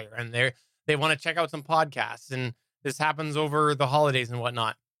MP3 player and they want to check out some podcasts, and this happens over the holidays and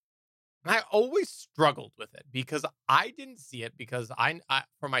whatnot. And I always struggled with it because I didn't see it, because I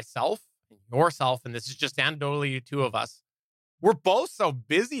for myself and yourself, and this is just anecdotally two of us, we're both so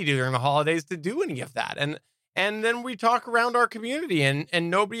busy during the holidays to do any of that. And then we talk around our community and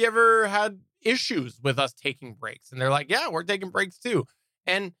nobody ever had issues with us taking breaks. And they're like, yeah, we're taking breaks too.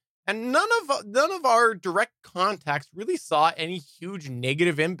 And none of our direct contacts really saw any huge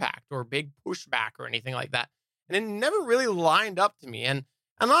negative impact or big pushback or anything like that. And it never really lined up to me. And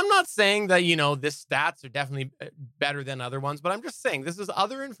I'm not saying that, this stats are definitely better than other ones, but I'm just saying this is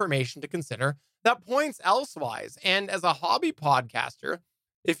other information to consider that points elsewise. And as a hobby podcaster,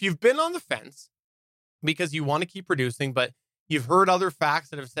 if you've been on the fence because you want to keep producing, but you've heard other facts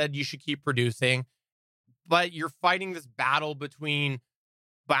that have said you should keep producing, but you're fighting this battle between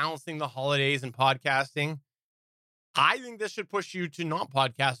balancing the holidays and podcasting, I think this should push you to not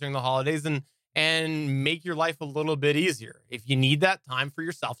podcast during the holidays and make your life a little bit easier. If you need that time for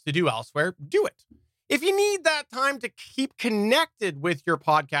yourself to do elsewhere, do it. If you need that time to keep connected with your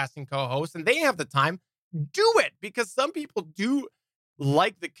podcasting co-host and they have the time, do it, because some people do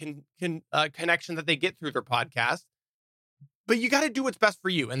like the connection that they get through their podcast. But you got to do what's best for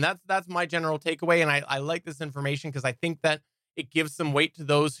you. And that's my general takeaway. And I like this information because I think that it gives some weight to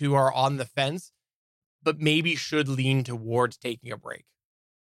those who are on the fence, but maybe should lean towards taking a break.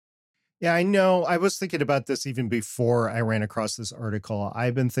 Yeah, I know. I was thinking about this even before I ran across this article.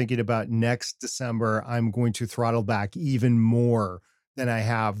 I've been thinking about next December, I'm going to throttle back even more than I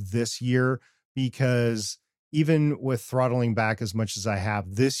have this year, because even with throttling back as much as I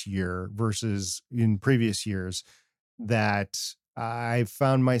have this year versus in previous years, that I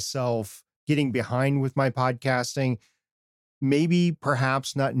found myself getting behind with my podcasting, maybe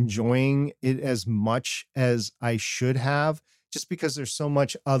perhaps not enjoying it as much as I should have, just because there's so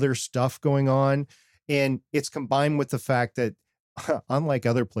much other stuff going on. And it's combined with the fact that, unlike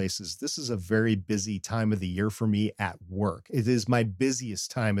other places, this is a very busy time of the year for me at work. It is my busiest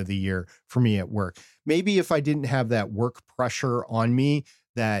time of the year for me at work. Maybe if I didn't have that work pressure on me,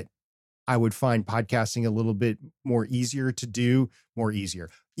 that I would find podcasting a little bit easier to do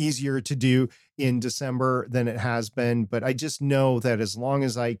in December than it has been. But I just know that as long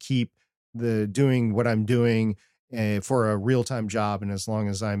as I keep doing what I'm doing for a real-time job, and as long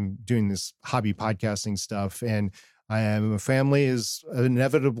as I'm doing this hobby podcasting stuff, and my family is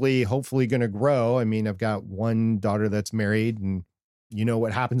inevitably, hopefully going to grow. I mean, I've got one daughter that's married, and you know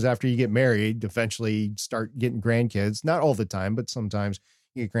what happens after you get married, eventually start getting grandkids. Not all the time, but sometimes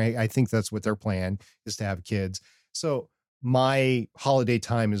you get I think that's what their plan is, to have kids. So my holiday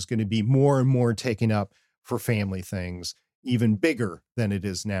time is going to be more and more taken up for family things, even bigger than it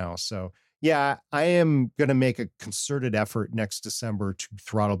is now. So yeah, I am going to make a concerted effort next December to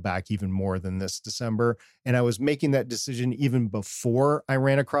throttle back even more than this December. And I was making that decision even before I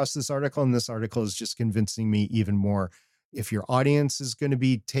ran across this article. And this article is just convincing me even more. If your audience is going to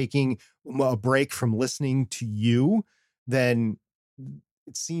be taking a break from listening to you, then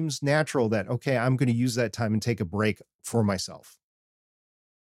it seems natural that, okay, I'm going to use that time and take a break for myself.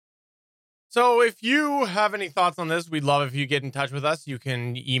 So if you have any thoughts on this, we'd love if you get in touch with us. You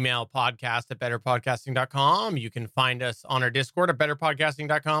can email podcast@betterpodcasting.com. You can find us on our Discord at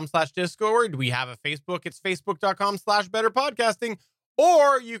betterpodcasting.com/Discord. We have a Facebook. It's facebook.com/betterpodcasting.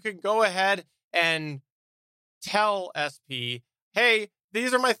 Or you can go ahead and tell SP, hey,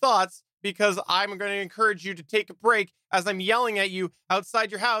 these are my thoughts, because I'm going to encourage you to take a break as I'm yelling at you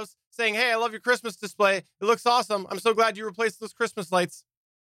outside your house saying, hey, I love your Christmas display. It looks awesome. I'm so glad you replaced those Christmas lights.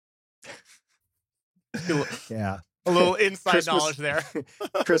 Yeah. A little inside knowledge there.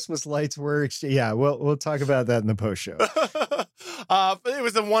 Christmas lights were, yeah, we'll talk about that in the post show. But it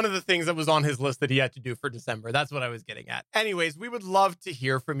was one of the things that was on his list that he had to do for December. That's what I was getting at. Anyways, we would love to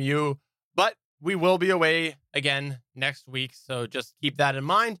hear from you, but we will be away again next week. So just keep that in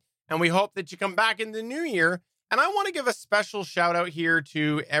mind. And we hope that you come back in the new year. And I want to give a special shout out here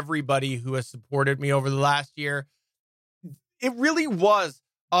to everybody who has supported me over the last year. It really was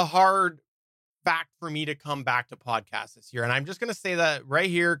a hard fact for me to come back to podcast this year. And I'm just going to say that right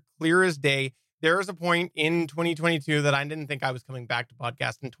here, clear as day. There was a point in 2022 that I didn't think I was coming back to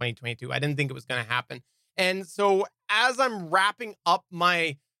podcast in 2022. I didn't think it was going to happen. And so as I'm wrapping up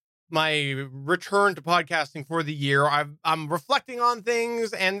my return to podcasting for the year, I'm reflecting on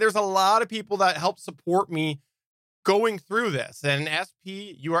things, and there's a lot of people that help support me going through this. And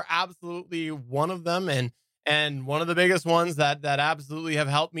SP, you are absolutely one of them. And and one of the biggest ones that absolutely have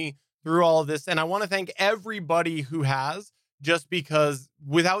helped me through all of this. And I want to thank everybody who has, just because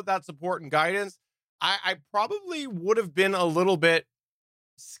without that support and guidance, I probably would have been a little bit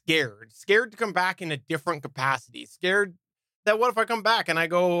scared to come back in a different capacity, scared that what if I come back and I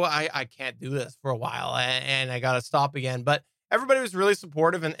go, I can't do this for a while and I got to stop again. But everybody was really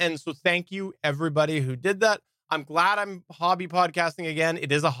supportive. And so thank you, everybody who did that. I'm glad I'm hobby podcasting again.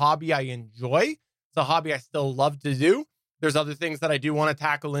 It is a hobby I enjoy. It's a hobby I still love to do. There's other things that I do want to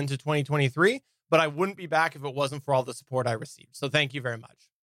tackle into 2023, but I wouldn't be back if it wasn't for all the support I received. So thank you very much.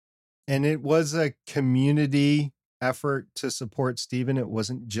 And it was a community effort to support Stephen. It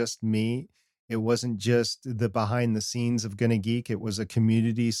wasn't just me. It wasn't just the behind the scenes of Gonna Geek. It was a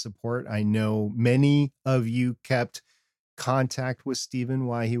community support. I know many of you kept contact with Stephen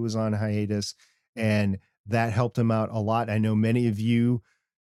while he was on hiatus, and that helped him out a lot. I know many of you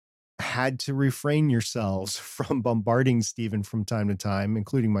had to refrain yourselves from bombarding Stephen from time to time,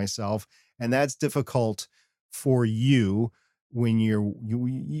 including myself. And that's difficult for you when you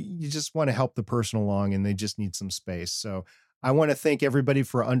just want to help the person along and they just need some space. So I want to thank everybody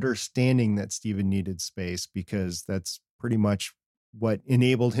for understanding that Stephen needed space, because that's pretty much what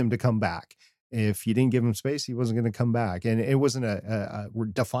enabled him to come back. If you didn't give him space, he wasn't going to come back. And it wasn't a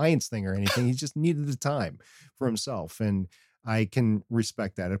defiance thing or anything. He just needed the time for himself. And I can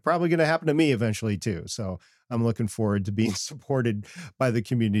respect that. It's probably going to happen to me eventually too. So I'm looking forward to being supported by the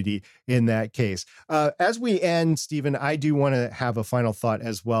community in that case. As we end, Stephen, I do want to have a final thought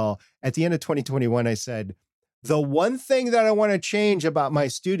as well. At the end of 2021, I said, the one thing that I want to change about my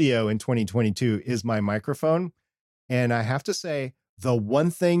studio in 2022 is my microphone. And I have to say, the one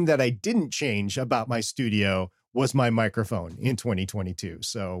thing that I didn't change about my studio was my microphone in 2022.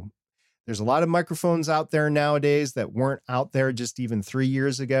 So there's a lot of microphones out there nowadays that weren't out there just even 3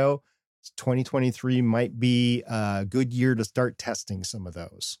 years ago. 2023 might be a good year to start testing some of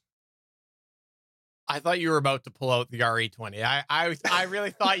those. I thought you were about to pull out the RE20. I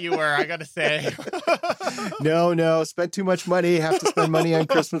really thought you were, I got to say. No, spent too much money. Have to spend money on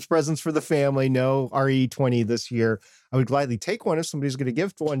Christmas presents for the family. No RE20 this year. I would gladly take one if somebody's going to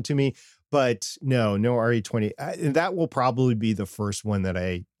gift one to me, but no RE20. And that will probably be the first one that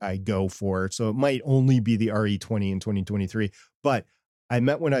I go for. So it might only be the RE20 in 2023. But I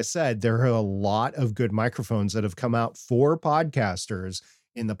meant when I said there are a lot of good microphones that have come out for podcasters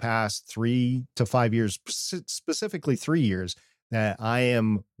in the past 3 to 5 years, specifically 3 years, that I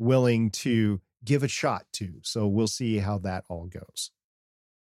am willing to give a shot to. So we'll see how that all goes.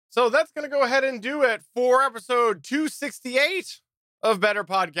 So that's going to go ahead and do it for episode 268 of Better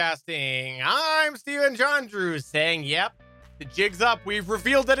Podcasting. I'm Stephen John Drew saying, yep, the jig's up. We've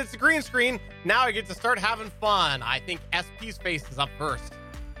revealed that it's a green screen. Now I get to start having fun. I think SP's face is up first.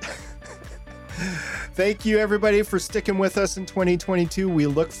 Thank you, everybody, for sticking with us in 2022. We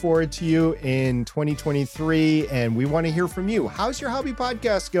look forward to you in 2023, and we want to hear from you. How's your hobby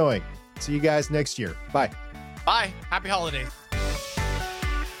podcast going? See you guys next year. Bye. Bye. Happy holidays.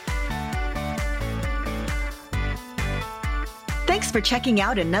 Thanks for checking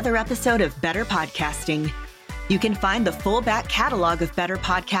out another episode of Better Podcasting. You can find the full back catalog of Better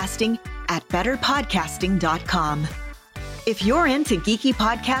Podcasting at betterpodcasting.com. If you're into geeky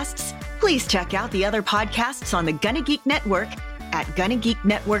podcasts, please check out the other podcasts on the Gonna Geek Network at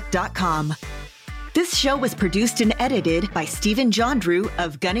GonnaGeekNetwork.com. This show was produced and edited by Stephen John Drew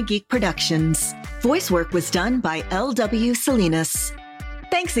of Gonna Geek Productions. Voice work was done by L.W. Salinas.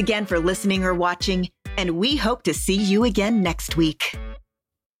 Thanks again for listening or watching, and we hope to see you again next week.